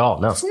not good at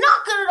all. No. It's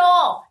not good at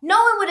all. No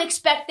one would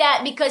expect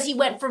that because he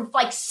went from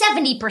like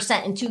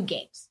 70% in 2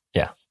 games.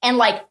 Yeah. And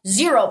like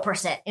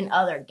 0% in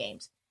other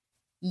games.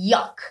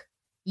 Yuck.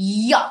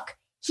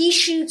 He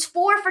shoots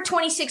 4 for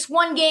 26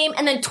 one game,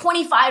 and then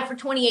 25 for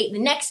 28 the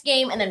next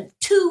game, and then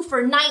 2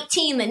 for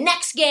 19 the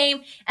next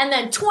game, and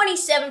then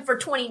 27 for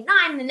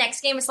 29 the next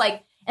game. It's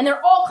like, and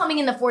they're all coming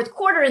in the fourth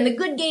quarter in the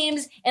good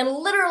games, and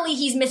literally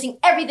he's missing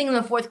everything in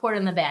the fourth quarter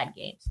in the bad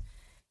games.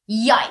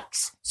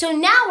 Yikes. So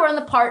now we're in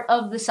the part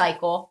of the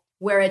cycle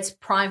where it's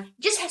prime.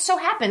 Just so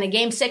happened that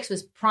game 6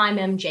 was prime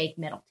MJ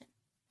Middleton.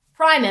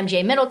 Prime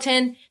MJ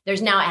Middleton.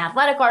 There's now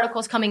athletic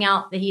articles coming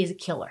out that he is a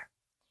killer.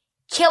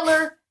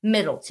 Killer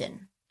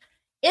Middleton.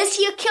 Is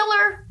he a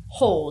killer?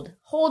 Hold,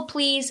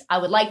 please. I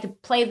would like to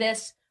play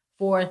this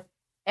for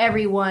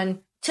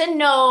everyone to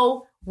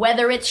know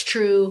whether it's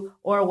true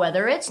or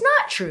whether it's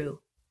not true.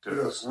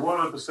 Yes,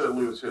 100%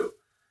 leadership.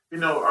 You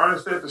know,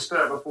 Ernest said the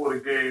stat before the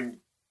game,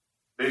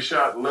 they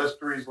shot less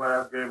threes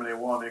last game and they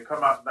won. They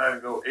come out tonight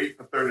and go 8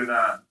 for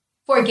 39.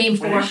 For game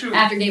 4, When you shoot,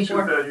 after game you 4.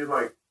 shoot that, you're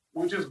like,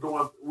 we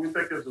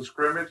think it's a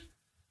scrimmage.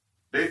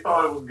 They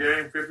thought it was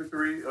game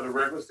 53 of the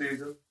regular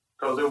season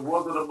because it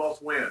wasn't a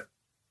must-win.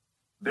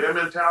 Their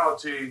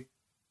mentality,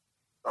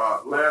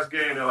 last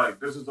game, they're like,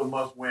 this is a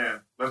must-win.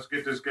 Let's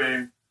get this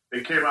game.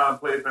 They came out and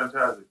played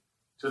fantastic.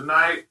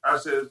 Tonight, I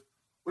said,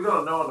 we're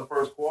going to know in the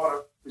first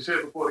quarter. We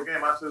said before the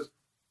game, I said,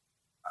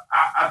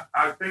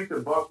 I think the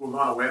Bucks were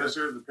going to win this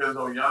series. Depends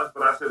on Giannis.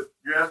 But I said,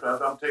 you asked me, I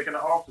said, I'm taking the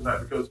Hawks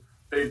tonight because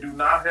they do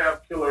not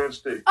have killer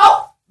instinct.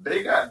 Oh!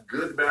 They got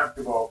good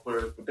basketball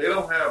players, but they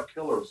don't have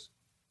killers.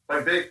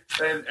 Like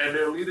and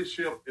their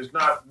leadership is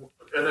not,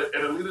 and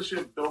the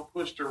leadership don't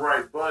push the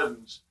right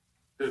buttons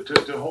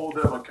to hold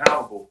them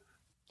accountable.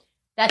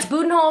 That's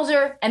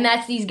Budenholzer, and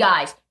that's these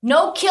guys.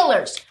 No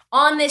killers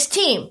on this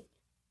team.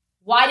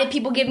 Why did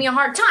people give me a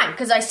hard time?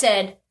 Because I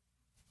said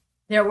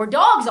there were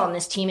dogs on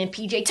this team and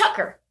PJ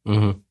Tucker.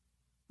 Mm-hmm.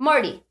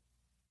 Marty,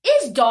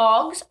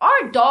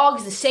 are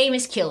dogs the same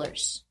as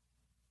killers?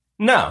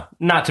 No,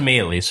 not to me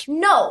at least.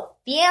 No.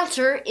 The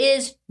answer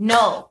is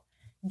no.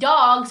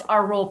 Dogs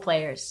are role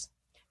players.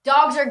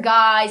 Dogs are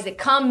guys that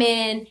come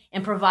in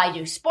and provide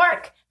you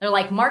spark. They're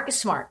like Marcus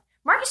Smart.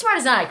 Marcus Smart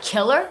is not a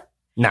killer.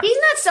 No. He's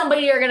not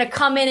somebody you're going to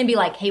come in and be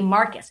like, hey,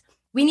 Marcus,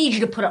 we need you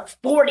to put up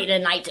 40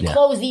 tonight to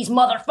close these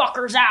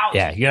motherfuckers out.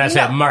 Yeah, you're going to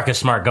say, Marcus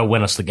Smart, go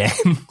win us the game.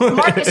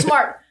 Marcus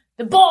Smart,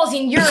 the ball's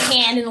in your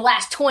hand in the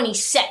last 20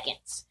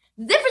 seconds.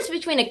 The difference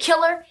between a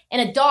killer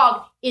and a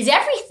dog is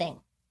everything.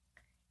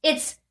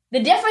 It's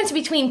the difference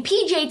between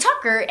PJ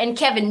Tucker and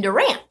Kevin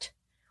Durant.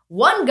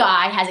 One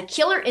guy has a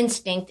killer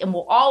instinct and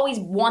will always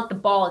want the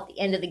ball at the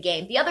end of the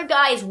game. The other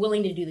guy is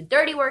willing to do the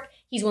dirty work.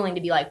 He's willing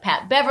to be like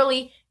Pat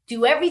Beverly,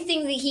 do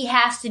everything that he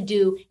has to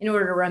do in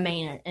order to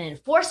remain an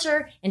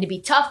enforcer and to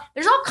be tough.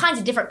 There's all kinds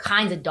of different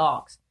kinds of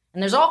dogs.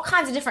 And there's all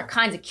kinds of different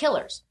kinds of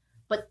killers.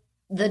 But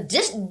the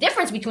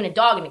difference between a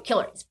dog and a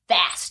killer is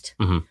vast.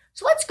 Mhm.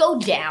 So let's go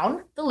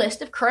down the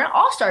list of current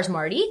All-Stars,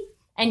 Marty.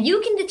 And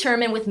you can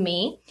determine with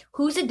me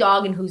who's a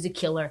dog and who's a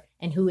killer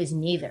and who is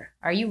neither.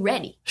 Are you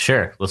ready?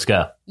 Sure, let's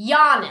go.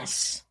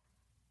 Giannis.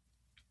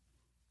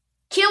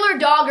 Killer,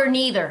 dog, or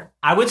neither?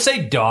 I would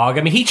say dog.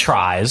 I mean, he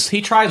tries.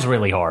 He tries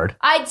really hard.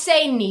 I'd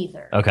say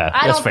neither. Okay,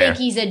 I that's don't fair. think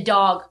he's a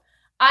dog.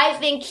 I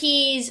think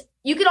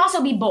you could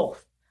also be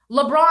both.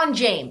 LeBron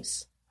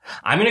James.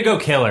 I'm going to go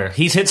killer.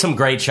 He's hit some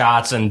great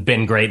shots and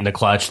been great in the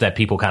clutch that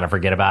people kind of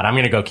forget about. I'm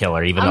going to go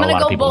killer, even I'm though a going lot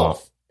to of go people both.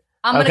 won't.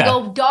 I'm going to Okay.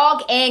 go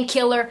dog and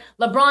killer.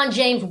 LeBron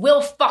James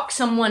will fuck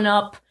someone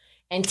up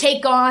and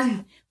take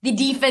on the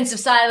defensive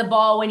side of the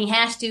ball when he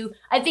has to.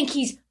 I think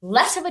he's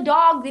less of a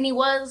dog than he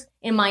was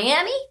in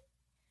Miami.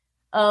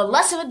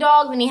 Less of a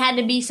dog than he had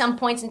to be some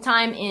points in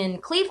time in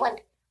Cleveland.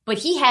 But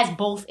he has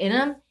both in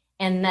him.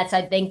 And that's,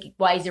 I think,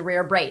 why he's a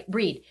rare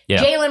breed.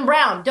 Yeah. Jaylen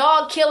Brown,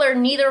 dog, killer,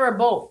 neither or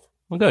both.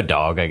 We'll go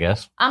dog, I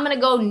guess. I'm going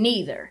to go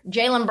neither.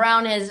 Jaylen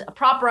Brown has a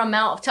proper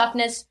amount of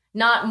toughness,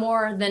 not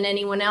more than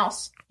anyone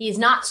else. He is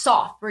not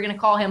soft. We're going to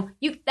call him.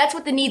 That's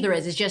what the neither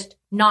is just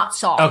not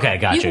soft. Okay,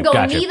 got You you, can go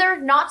got you. neither,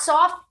 not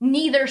soft,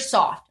 neither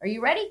soft. Are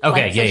you ready?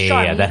 Okay, it yeah, says yeah,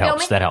 Sharpie, yeah, you that feel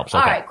helps, me? that helps,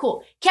 All okay. right,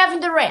 cool. Kevin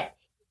Durant.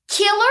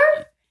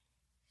 Killer,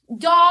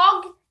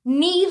 dog,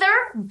 neither,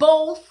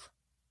 both,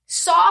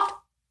 soft,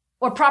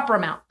 or proper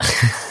amount.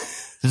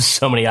 There's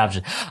so many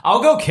options.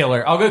 I'll go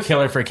killer. I'll go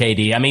killer for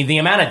KD. I mean, the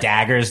amount of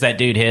daggers that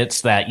dude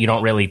hits that you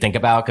don't really think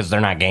about because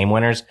they're not game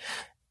winners.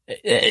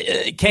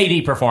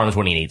 KD performs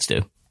when he needs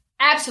to.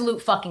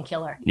 Absolute fucking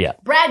killer. Yeah.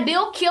 Brad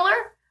Beal, killer,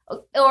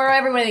 or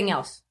everything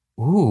else?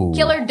 Ooh.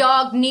 Killer,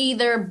 dog,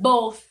 neither,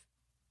 both.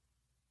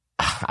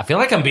 I feel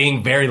like I'm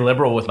being very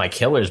liberal with my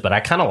killers, but I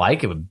kind of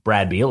like it with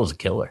Brad Beal as a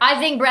killer. I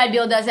think Brad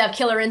Beal does have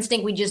killer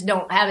instinct. We just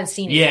haven't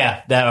seen it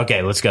yet. Yeah.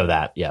 Okay. Let's go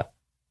that. Yeah.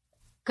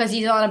 Because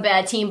he's on a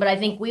bad team. But I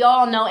think we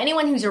all know,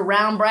 anyone who's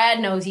around Brad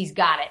knows he's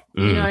got it.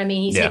 You know what I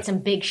mean? He's Yeah. hit some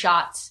big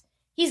shots.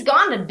 He's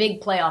gone to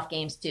big playoff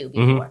games too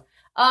Mm-hmm.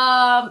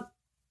 before.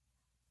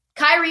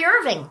 Kyrie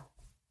Irving,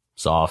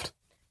 Soft.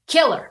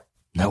 killer.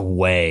 No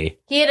way.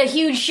 He hit a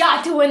huge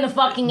shot to win the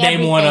fucking Name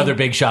everything. one other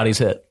big shot he's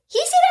hit.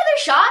 He's hit other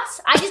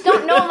shots. I just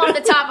don't know him off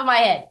the top of my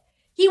head.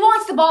 He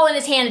wants the ball in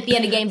his hand at the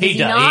end of games. He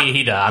does does. Not?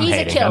 He does. I'm He's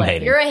hating. a killer. I'm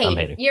hating. You're a I'm hater.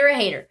 hating. You're a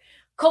hater.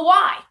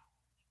 Kawhi.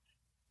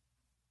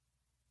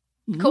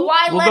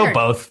 Kawhi We'll Leonard.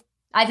 go both.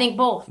 I think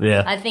both.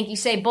 Yeah. I think you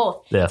say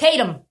both. Yeah.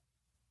 Tatum.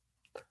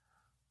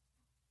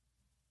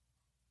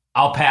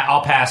 I'll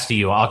pass to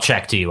you. I'll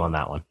check to you on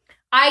that one.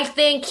 I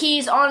think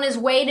he's on his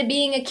way to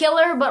being a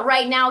killer, but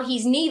right now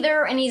he's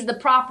neither, and he's the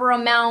proper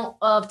amount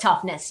of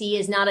toughness. He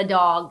is not a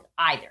dog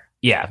either.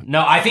 Yeah.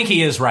 No, I think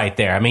he is right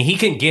there. I mean, he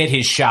can get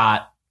his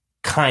shot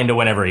kind of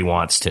whenever he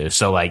wants to.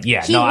 So, like,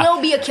 yeah. He no,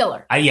 will be a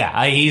killer.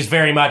 he's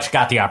very much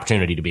got the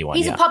opportunity to be one.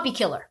 He's yeah. a puppy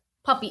killer.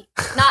 Puppy.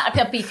 Not a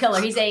puppy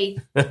killer. He's a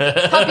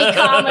puppy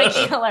comma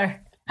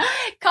killer.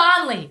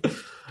 Conley.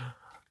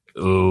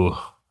 Ooh.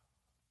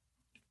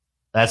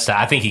 I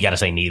think you got to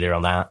say neither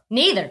on that.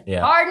 Neither.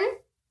 Yeah. Harden.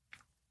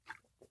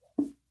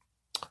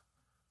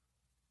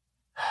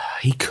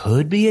 He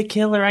could be a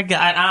killer. I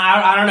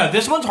don't know.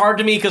 This one's hard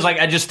to me because, like,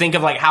 I just think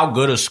of, like, how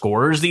good of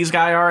scorers these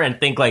guys are and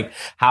think, like,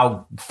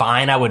 how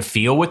fine I would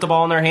feel with the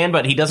ball in their hand,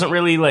 but he doesn't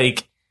really,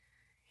 like,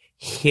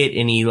 hit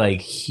any,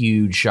 like,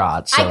 huge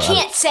shots. So I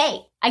can't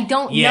say. I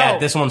don't Yeah, know.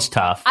 this one's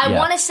tough. I Yeah.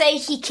 want to say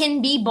he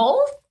can be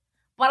both,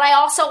 but I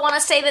also want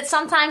to say that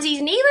sometimes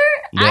he's neither.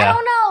 I Yeah.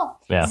 don't know.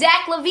 Yeah.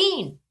 Zach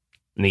LaVine.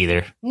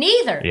 Neither.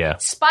 Neither. Yeah.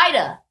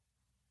 Spida.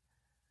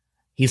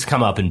 He's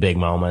come up in big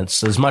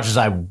moments. As much as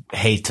I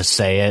hate to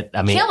say it,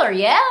 I mean, Killer,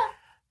 yeah?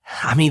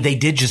 I mean, they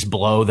did just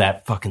blow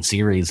that fucking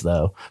series,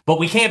 though. But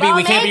we can't be Equal.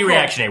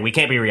 reactionary. We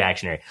can't be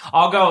reactionary.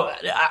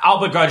 I'll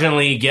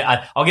begrudgingly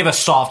I'll give a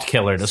soft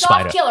killer to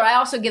Soft Spida. killer. I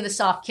also give the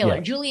soft killer.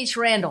 Yeah. Julius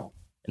Randle.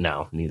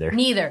 No, neither.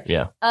 Neither.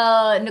 Yeah.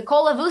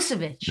 Nikola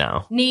Vucevic.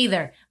 No.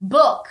 Neither.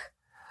 Book.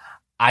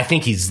 I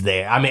think he's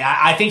there. I mean,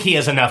 I think he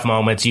has enough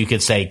moments you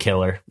could say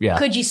killer. Yeah.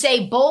 Could you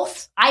say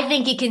both? I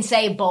think you can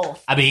say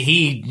both. I mean,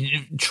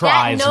 he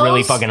tries That nose-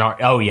 really fucking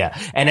hard. Oh, yeah.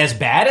 And as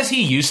bad as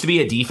he used to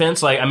be at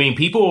defense, like, I mean,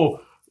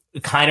 people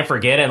kind of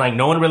forget it. And, like,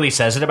 no one really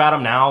says it about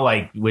him now,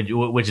 like,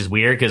 which is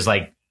weird because,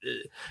 like,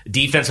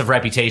 defensive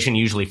reputation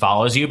usually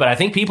follows you. But I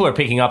think people are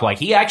picking up, like,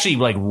 he actually,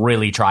 like,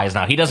 really tries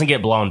now. He doesn't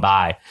get blown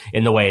by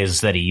in the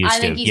ways that he used I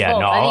to. think he's Yeah,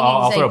 both. no, I think you can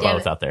I'll say throw Devin-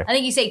 both out there. I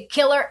think you say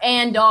killer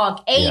and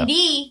dog.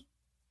 AD.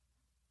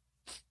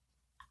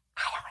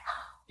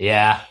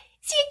 Yeah.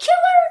 Is he a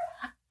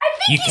killer? I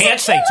think You he's can't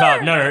a say killer.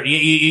 tough. No,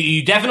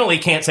 you definitely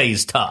can't say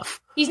he's tough.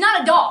 He's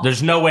not a dog.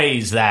 There's no way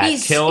he's that.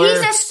 Killer. He's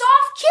a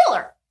soft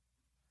killer.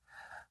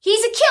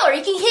 He's a killer.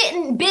 He can hit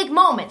in big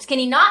moments. Can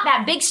he not?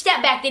 That big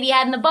step back that he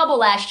had in the bubble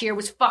last year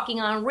was fucking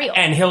unreal.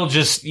 And he'll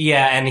just,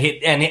 and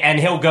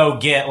he'll go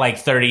get like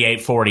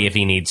 38, 40 if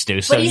he needs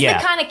to. So, but he's yeah.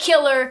 the kind of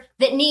killer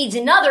that needs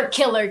another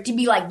killer to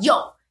be like,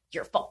 yo,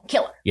 you're a fucking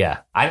killer. Yeah.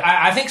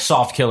 I think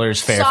soft killer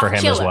is fair Soft for him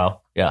as killer.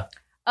 well. Yeah.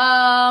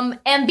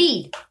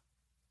 Embiid.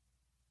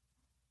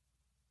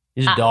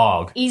 He's a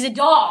dog. He's a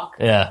dog.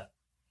 Yeah.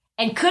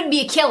 And could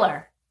be a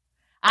killer.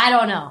 I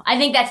don't know. I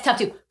think that's tough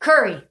too.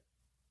 Curry.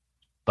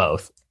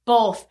 Both.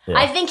 Yeah.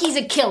 I think he's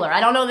a killer. I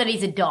don't know that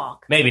he's a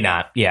dog. Maybe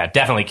not. Yeah,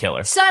 definitely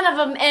killer. Son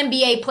of an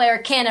NBA player,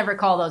 can't ever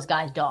call those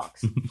guys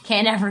dogs.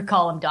 Can't ever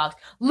call them dogs.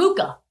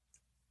 Luka.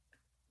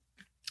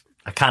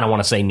 I kind of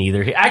want to say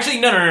neither.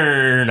 Actually,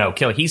 no.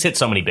 Killer. He's hit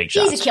so many big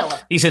shots. He's a killer.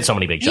 He's hit so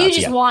many big shots. You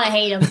just want to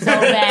hate him so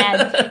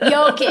bad.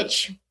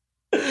 Jokic.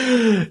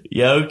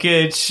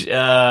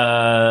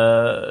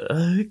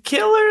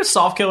 Killer?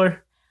 Soft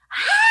killer?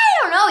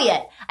 I don't know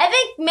yet. I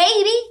think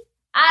maybe.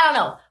 I don't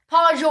know.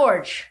 Paul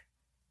George.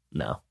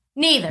 No.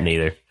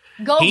 Neither.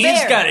 Gobert.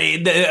 He's got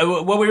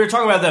what we were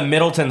talking about, the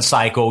Middleton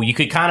cycle. You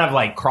could kind of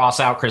like cross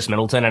out Chris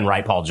Middleton and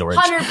write Paul George.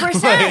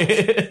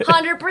 100%.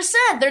 100%.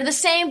 They're the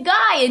same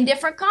guy in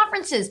different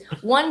conferences.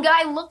 One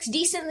guy looks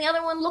decent, and the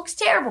other one looks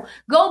terrible.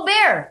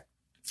 Gobert.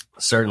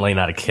 Certainly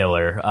not a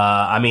killer.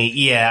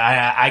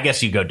 I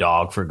guess you go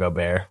dog for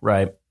Gobert,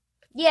 right?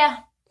 Yeah.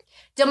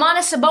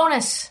 Domantas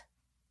Sabonis.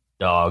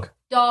 Dog.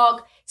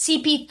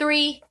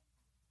 CP3.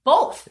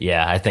 Both.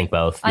 Yeah, I think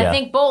both. I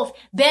think both.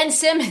 Ben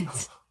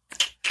Simmons.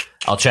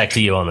 I'll check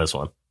to you on this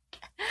one.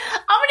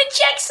 I'm going to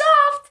check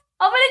soft.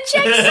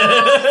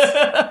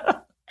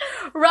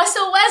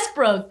 Russell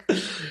Westbrook.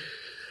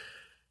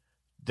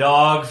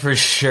 Dog for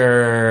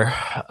sure.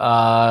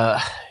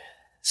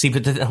 See,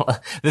 but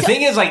the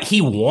thing is, like, he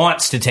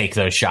wants to take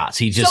those shots.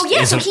 He just so he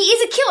is a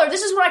killer.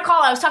 This is what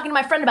I was talking to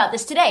my friend about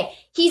this today.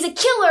 He's a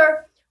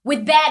killer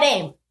with bad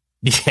aim.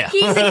 Yeah.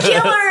 He's a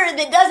killer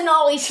that doesn't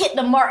always hit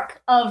the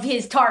mark of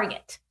his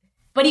target,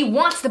 but he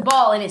wants the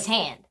ball in his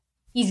hand.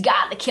 He's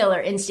got the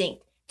killer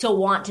instinct to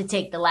want to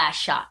take the last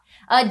shot.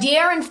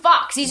 De'Aaron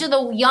Fox. These are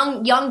the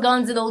young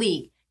guns of the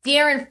league.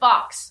 De'Aaron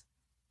Fox.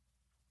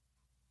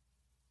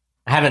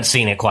 I haven't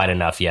seen it quite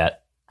enough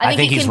yet. I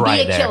think he's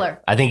right there.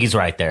 Killer. I think he's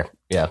right there.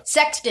 Yeah.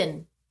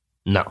 Sexton.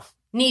 No.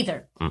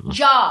 Neither. Mm-mm.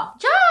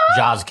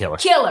 Ja's a killer.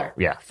 Killer.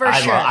 Yeah. For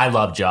sure. I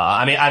love Ja.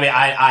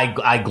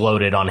 I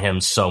gloated on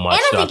him so much.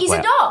 And I think he's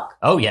a dog.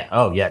 Oh, yeah.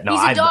 No,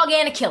 he's a dog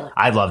and a killer.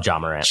 I love Ja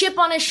Morant. Chip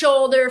on his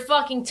shoulder,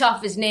 fucking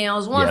tough as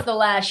nails, wants the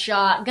last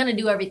shot, gonna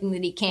do everything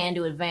that he can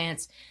to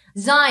advance.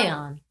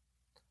 Zion.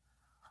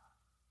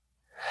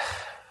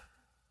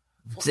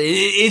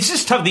 It's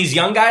just tough. These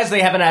young guys,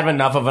 they haven't had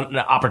enough of an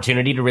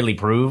opportunity to really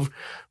prove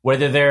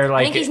whether they're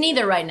like... I think he's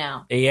neither right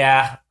now.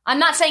 Yeah. I'm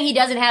not saying he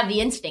doesn't have the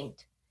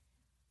instinct,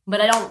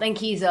 but I don't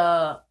think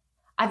I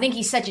think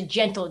he's such a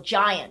gentle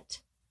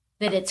giant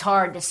that it's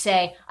hard to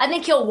say. I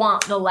think he'll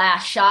want the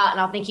last shot, and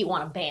I think he'll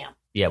want to bam.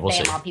 Yeah, we'll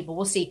see. On people.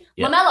 We'll see.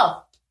 Yeah.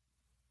 LaMelo.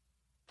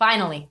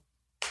 Finally.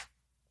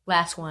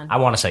 Last one. I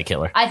want to say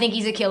killer. I think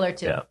he's a killer,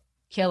 too. Yeah.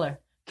 Killer.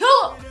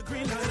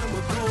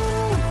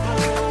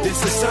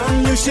 This is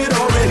something you should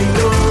already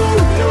know.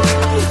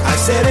 I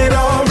said it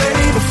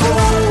already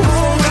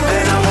before,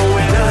 and I'm a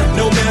winner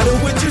no matter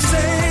what you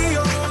say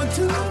or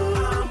do.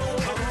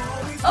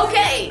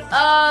 Okay,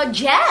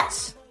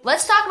 Jazz.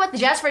 Let's talk about the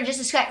Jazz for just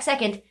a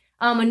second.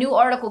 A new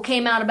article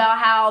came out about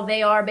how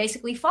they are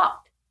basically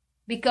fucked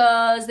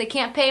because they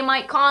can't pay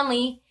Mike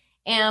Conley,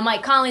 and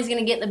Mike Conley's going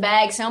to get the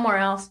bag somewhere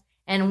else.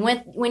 And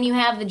when you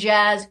have the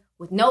Jazz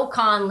with no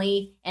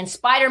Conley and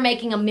Spider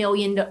making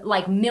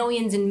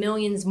millions and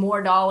millions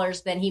more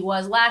dollars than he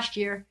was last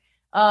year,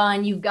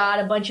 and you've got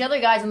a bunch of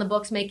other guys on the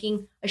books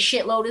making a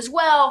shitload as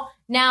well,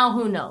 now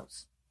who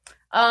knows?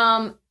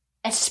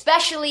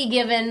 Especially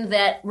given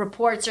that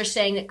reports are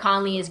saying that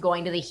Conley is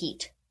going to the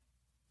Heat.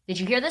 Did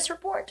you hear this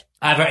report?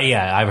 I've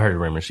heard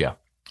rumors, yeah.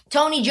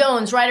 Tony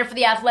Jones, writer for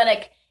The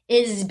Athletic,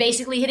 is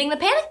basically hitting the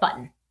panic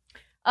button.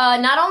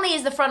 Not only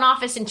is the front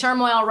office in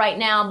turmoil right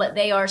now, but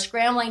they are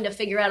scrambling to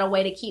figure out a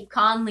way to keep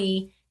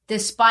Conley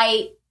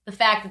despite the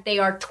fact that they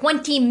are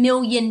 $20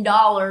 million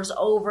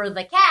over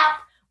the cap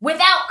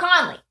without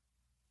Conley.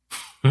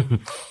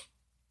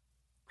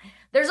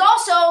 There's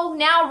also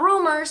now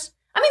rumors.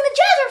 I mean, the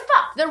Jazz are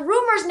fucked. The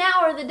rumors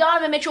now are that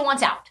Donovan Mitchell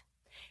wants out.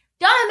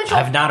 Donovan Mitchell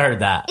I've not heard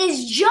that.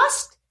 Is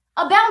just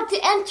about to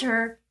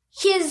enter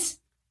his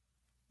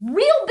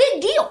real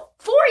big deal.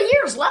 4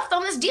 years left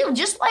on this deal,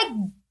 just like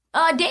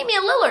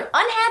Damian Lillard.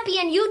 Unhappy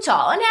in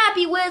Utah.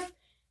 Unhappy with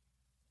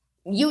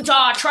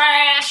Utah,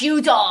 trash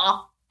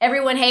Utah.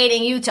 Everyone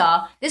hating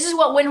Utah. This is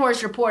what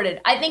Windhorst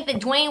reported. I think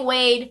that Dwayne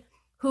Wade,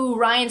 who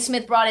Ryan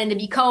Smith brought in to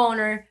be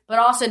co-owner, but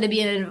also to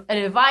be an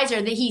advisor,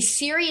 that he's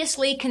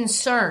seriously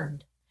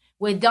concerned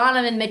with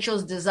Donovan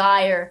Mitchell's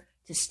desire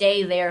to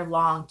stay there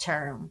long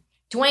term.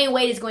 Dwayne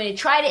Wade is going to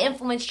try to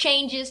influence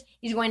changes.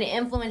 He's going to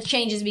influence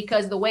changes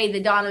because the way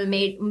that Donovan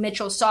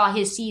Mitchell saw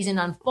his season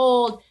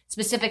unfold,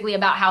 specifically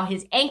about how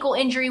his ankle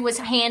injury was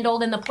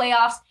handled in the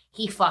playoffs,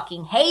 he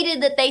fucking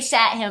hated that they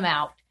sat him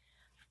out.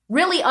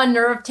 Really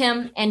unnerved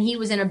him, and he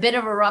was in a bit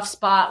of a rough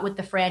spot with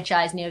the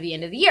franchise near the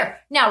end of the year.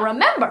 Now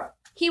remember,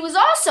 he was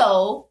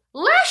also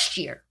last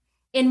year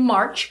in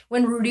March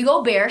when Rudy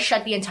Gobert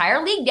shut the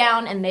entire league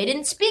down and they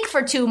didn't speak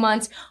for 2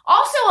 months,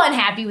 also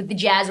unhappy with the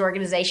Jazz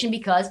organization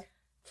because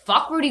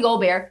fuck Rudy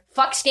Gobert,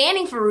 fuck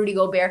standing for Rudy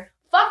Gobert,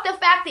 fuck the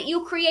fact that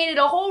you created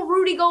a whole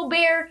Rudy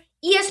Gobert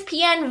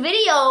ESPN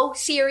video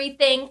series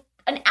thing,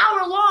 an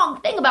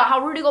hour-long thing about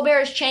how Rudy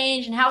Gobert has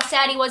changed and how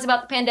sad he was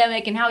about the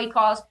pandemic and how he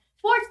caused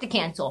sports to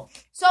cancel.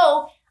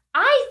 So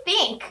I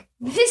think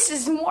this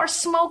is more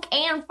smoke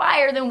and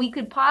fire than we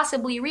could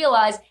possibly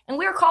realize, and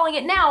we're calling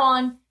it now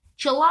on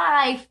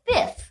July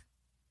 5th.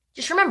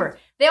 Just remember,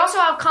 they also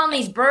have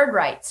Conley's bird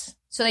rights,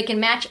 so they can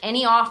match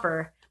any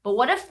offer. But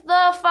what if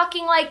the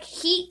fucking,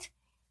 Heat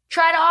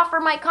try to offer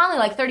Mike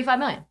Conley, $35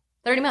 million,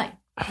 $30 million?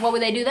 What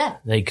would they do then?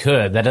 They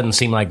could. That doesn't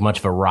seem like much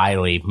of a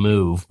Riley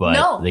move,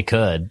 but they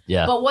could.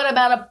 Yeah. But what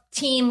about a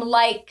team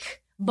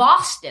like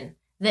Boston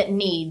that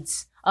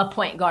needs a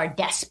point guard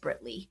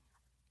desperately?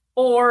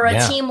 Or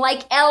a team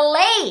like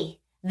LA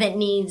that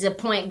needs a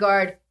point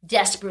guard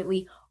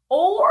desperately?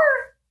 Or,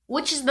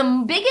 which is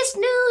the biggest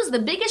news, the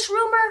biggest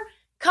rumor,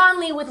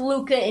 Conley with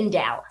Luka in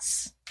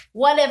Dallas.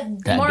 What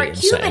if Mark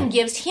Cuban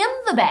gives him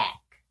the bag?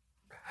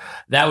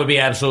 That would be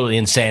absolutely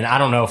insane. I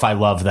don't know if I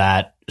love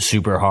that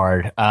super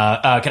hard.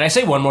 Can I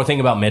say one more thing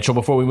about Mitchell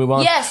before we move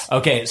on? Yes.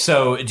 Okay,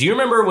 so do you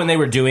remember when they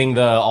were doing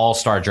the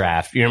All-Star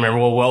draft? You remember,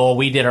 well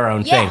we did our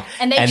own thing.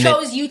 And they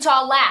chose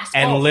Utah last.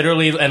 And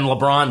literally, and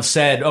LeBron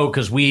said,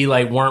 because we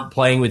weren't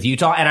playing with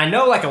Utah. And I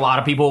know a lot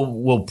of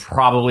people will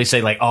probably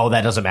say that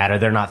doesn't matter.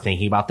 They're not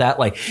thinking about that.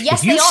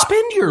 Yes, if you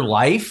spend your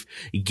life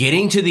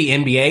getting to the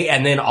NBA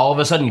and then all of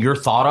a sudden you're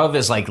thought of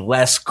as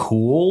less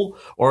cool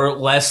or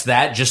less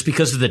that just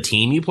because of the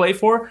team you play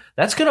for,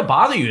 that's going to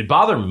bother you. It'd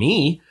bother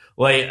me.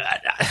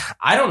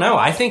 I don't know.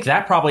 I think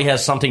that probably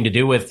has something to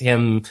do with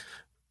him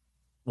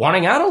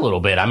wanting out a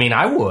little bit. I mean,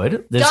 I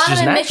would.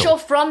 Donovan Mitchell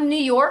from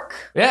New York.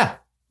 Yeah.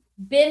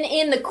 Been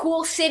in the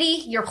cool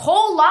city your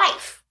whole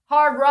life.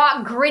 Hard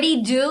rock,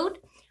 gritty dude.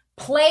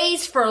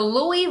 Plays for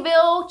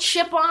Louisville,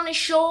 chip on his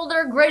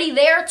shoulder, gritty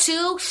there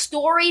too.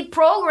 Storied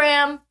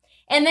program.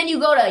 And then you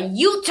go to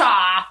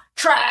Utah.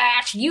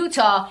 Trash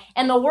Utah,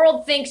 and the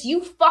world thinks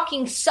you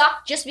fucking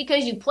suck just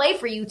because you play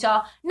for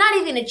Utah, not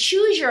even to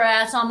choose your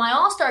ass on my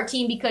all-star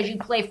team because you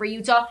play for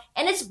Utah,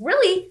 and it's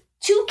really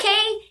 2K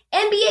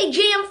NBA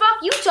Jam fuck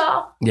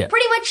Utah. Yeah.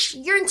 Pretty much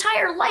your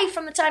entire life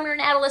from the time you're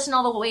an adolescent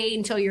all the way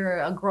until you're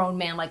a grown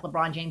man like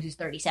LeBron James who's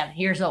 37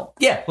 years old.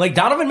 Yeah,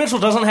 Donovan Mitchell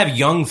doesn't have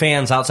young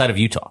fans outside of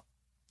Utah.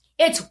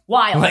 It's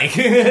wild.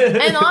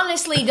 And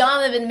honestly,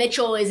 Donovan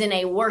Mitchell is in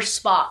a worse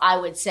spot, I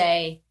would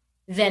say,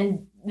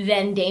 than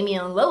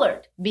Damian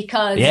Lillard,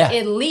 because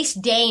at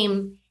least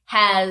Dame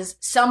has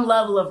some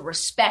level of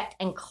respect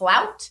and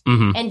clout,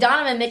 and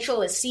Donovan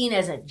Mitchell is seen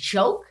as a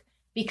joke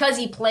because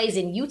he plays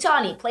in Utah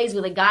and he plays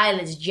with a guy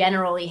that's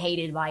generally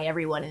hated by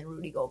everyone in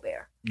Rudy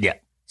Gobert. Yeah.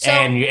 So,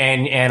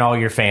 and all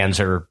your fans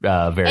are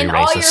very and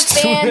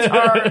racist. All your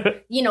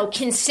fans are,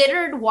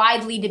 considered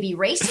widely to be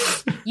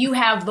racist. You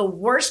have the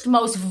worst,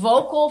 most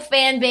vocal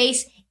fan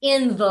base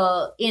in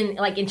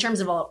terms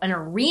of an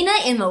arena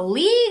in the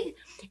league.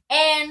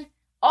 And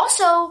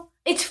also,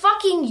 it's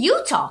fucking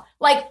Utah.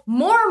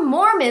 More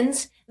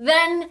Mormons than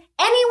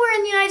anywhere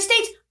in the United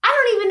States. I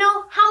don't even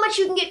know how much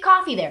you can get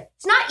coffee there.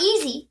 It's not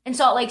easy in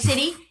Salt Lake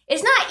City.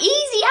 It's not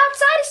easy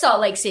outside of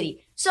Salt Lake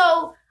City.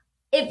 So,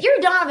 if you're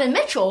Donovan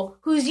Mitchell,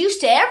 who's used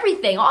to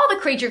everything, all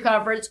the creature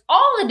comforts,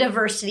 all the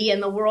diversity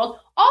in the world,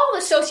 all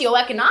the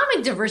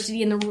socioeconomic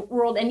diversity in the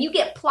world, and you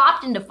get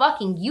plopped into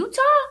fucking Utah?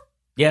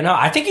 Yeah, no,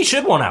 I think he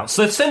should want out.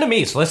 So let's send him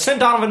east. Let's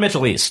send Donovan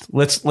Mitchell east.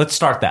 Let's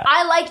start that.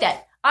 I like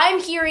that.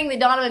 I'm hearing that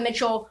Donovan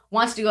Mitchell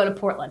wants to go to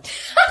Portland.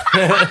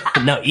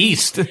 No,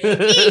 east.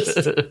 East.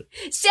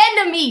 Send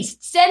him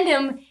east. Send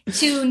him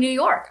to New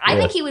York. I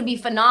think he would be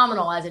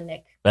phenomenal as a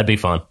Knick. That'd be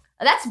fun.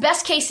 That's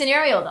best case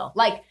scenario, though.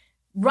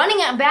 Running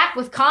it back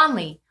with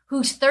Conley,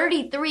 who's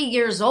 33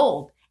 years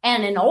old,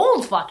 and an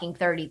old fucking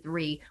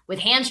 33 with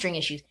hamstring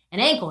issues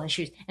and ankle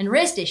issues and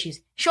wrist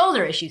issues,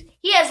 shoulder issues.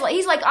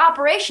 He's like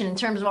operation in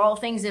terms of all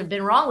the things that have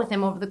been wrong with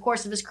him over the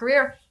course of his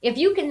career. If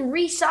you can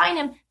re-sign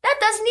him, that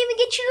doesn't even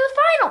get you to the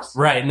finals.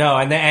 Right. No.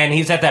 And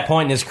he's at that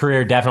point in his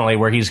career definitely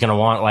where he's going to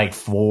want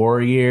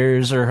 4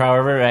 years or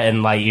however.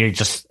 And you're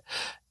just,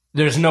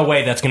 there's no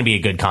way that's going to be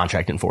a good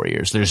contract in 4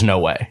 years. There's no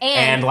way.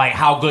 And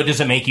how good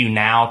does it make you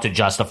now to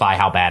justify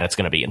how bad it's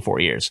going to be in 4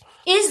 years?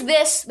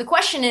 The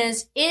question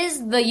is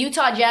the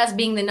Utah Jazz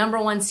being the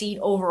number 1 seed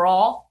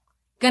overall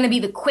going to be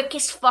the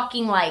quickest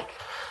fucking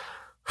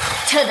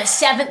to the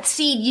 7th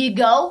seed you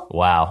go?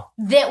 Wow.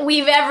 That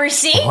we've ever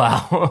seen?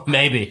 Wow.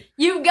 Maybe.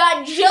 You've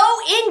got Joe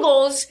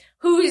Ingles,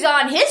 who's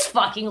on his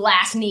fucking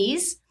last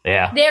knees.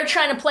 Yeah. They're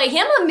trying to play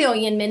him a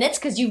million minutes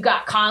because you've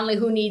got Conley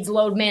who needs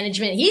load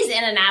management. He's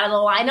in and out of the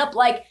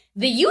lineup.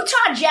 The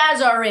Utah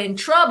Jazz are in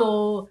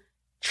trouble.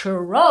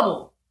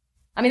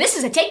 I mean, this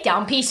is a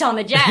takedown piece on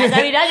the Jazz.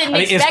 I mean, I didn't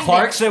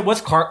expect it. What's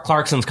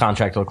Clarkson's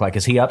contract look like?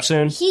 Is he up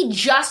soon? He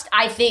just,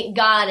 I think,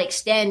 got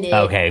extended.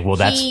 Okay, well,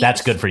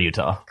 that's good for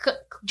Utah.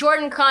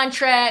 Jordan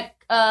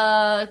contract,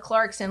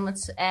 Clarkson,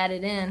 let's add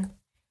it in.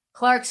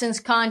 Clarkson's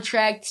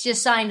contract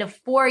just signed a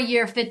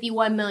 4-year,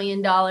 $51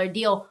 million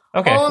deal.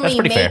 Okay, only that's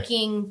pretty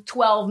making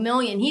 $12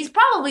 million. He's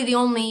probably the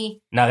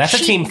only. No, that's a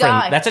team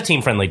friendly. That's a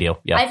team friendly deal.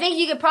 Yeah, I think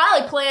you could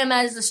probably play him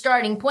as the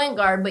starting point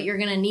guard, but you're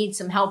going to need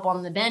some help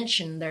on the bench,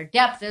 and their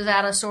depth is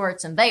out of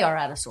sorts, and they are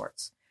out of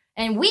sorts.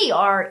 And we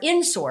are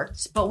in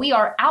sorts, but we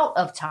are out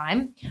of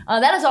time.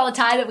 That is all the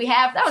time that we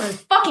have. That was a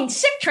fucking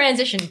sick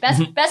transition.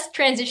 Best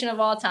transition of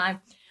all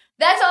time.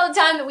 That's all the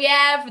time that we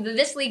have for the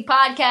This League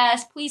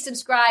podcast. Please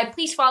subscribe.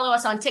 Please follow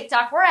us on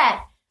TikTok. We're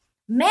at,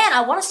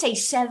 I want to say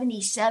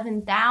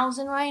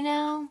 77,000 right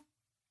now.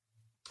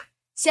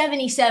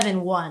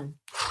 77,1.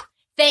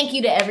 Thank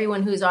you to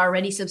everyone who's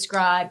already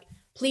subscribed.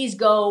 Please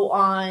go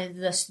on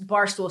the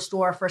Barstool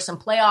store for some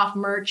playoff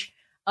merch.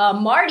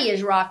 Marty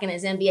is rocking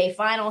his NBA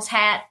Finals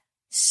hat.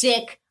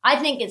 Sick. I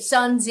think it's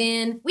Suns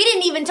in. We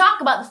didn't even talk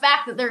about the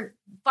fact that their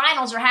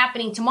finals are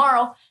happening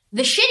tomorrow.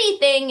 The shitty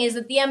thing is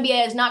that the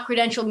NBA has not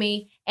credentialed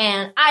me,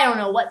 and I don't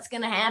know what's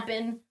going to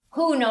happen.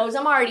 Who knows?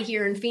 I'm already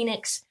here in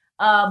Phoenix.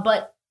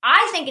 But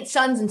I think it's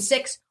Suns in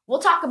 6. We'll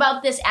talk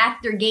about this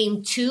after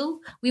game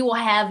 2. We will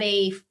have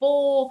a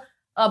full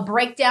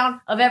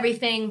breakdown of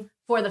everything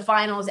for the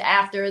finals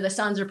after. The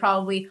Suns are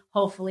probably,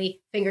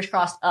 hopefully, fingers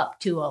crossed, up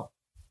 2-0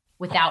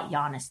 without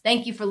Giannis.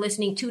 Thank you for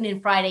listening. Tune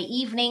in Friday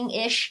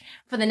evening-ish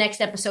for the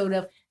next episode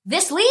of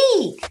This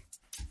League.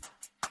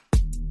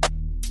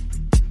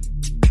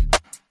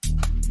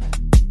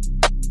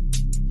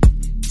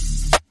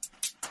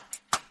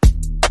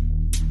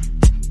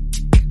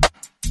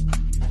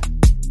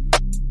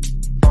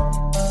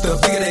 The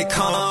bigger they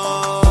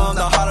come,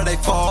 the harder they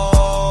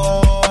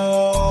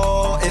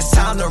fall. It's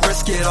time to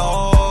risk it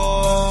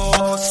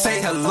all.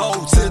 Say hello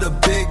to the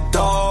big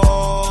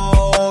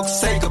dog.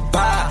 Say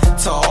goodbye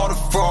to all the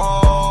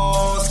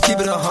frauds. Keep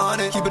it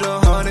 100, keep it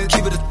 100,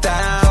 keep it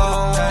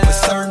 1,000. With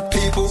certain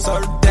people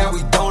that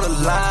we don't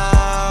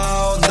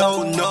allow.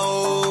 No,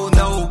 no,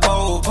 no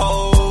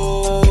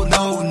po-po.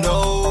 No,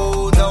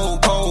 no, no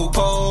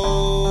po-po.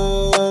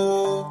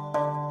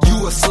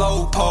 You a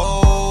slow po.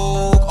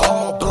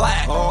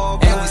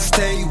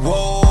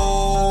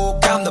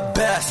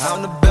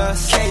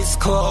 Case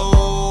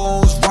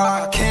closed,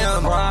 rock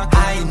him.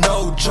 I ain't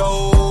no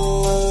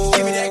joke.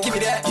 Give me that, give me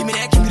that, give me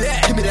that, give me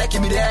that, give me that,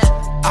 give me that.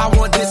 I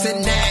want this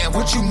and that.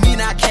 What you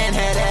mean I can't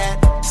have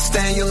that?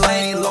 Stay in your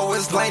lane,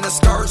 Lois Lane, a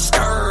skirt,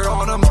 skirt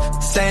on them.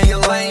 Stay in your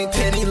lane,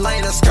 Penny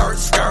Lane, a skirt,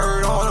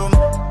 skirt on them.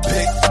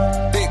 Big,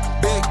 big,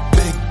 big,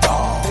 big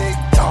dog. Big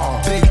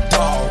dog, big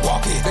dog.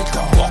 Walking, big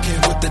dog. Walking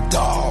with the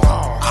dog.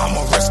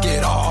 I'ma risk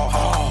it all.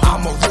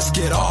 I'ma risk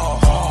it all.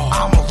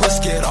 I'ma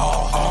risk it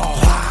all.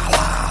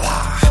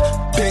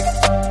 Big,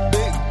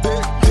 big,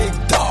 big, big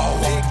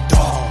dog. Big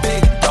dog,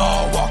 big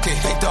dog. Walking,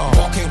 big dog.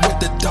 Walking with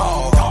the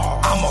dog.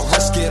 I'ma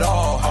risk it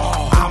all.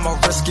 I'ma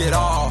risk it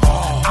all.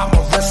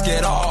 I'ma risk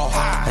it all.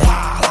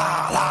 La,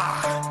 la, la.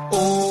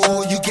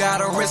 Ooh, you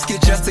gotta risk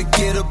it just to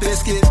get a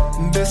biscuit.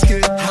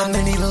 Biscuit. How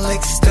many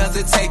licks does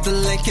it take to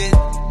lick it?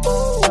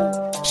 Ooh,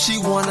 she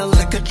wanna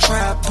lick a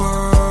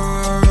trapper,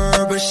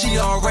 but she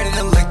already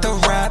done licked the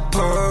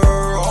rapper.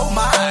 Oh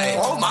my,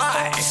 oh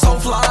my. So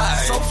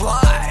fly, so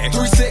fly.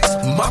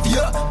 3-6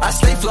 Mafia, I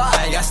stay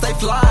fly, I stay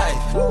fly.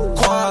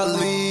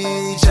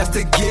 Quality just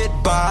to get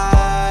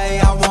by.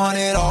 I want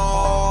it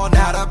all,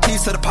 not a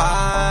piece of the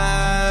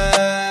pie.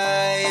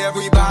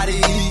 Everybody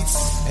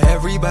eats,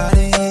 and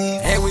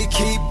we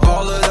keep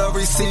all of the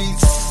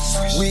receipts.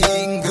 We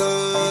eating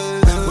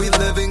good, we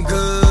living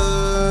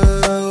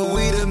good.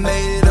 We done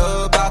made it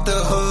up out the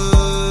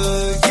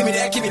hood. Give me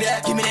that, give me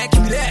that, give me that,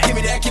 give me that, give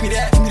me that, give me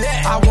that, give me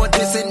that. I want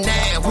this and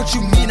that. What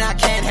you mean I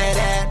can't have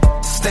that?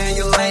 Stay in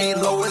your lane,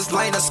 Lois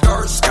Lane, a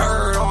skirt,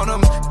 skirt on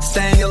them.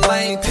 Stay in your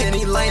lane,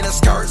 Penny Lane, a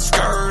skirt,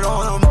 skirt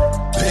on them.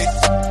 Big,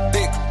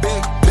 big,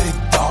 big, big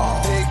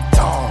dog. Big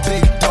dog,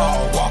 big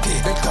dog.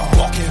 Walking, big dog.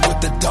 Walking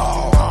with the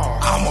dog.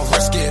 I'ma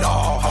risk it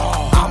all.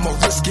 I'ma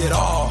risk it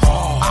all.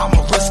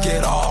 I'ma risk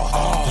it all.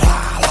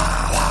 La,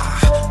 la, la.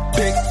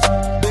 Big,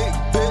 big,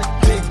 big,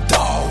 big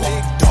dog.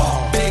 Big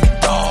dog, big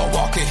dog.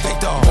 Walking, big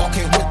dog.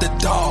 Walking with the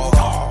dog.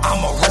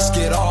 I'ma risk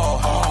it all.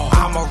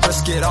 I'ma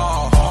risk it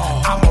all.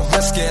 I'ma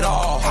risk it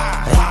all.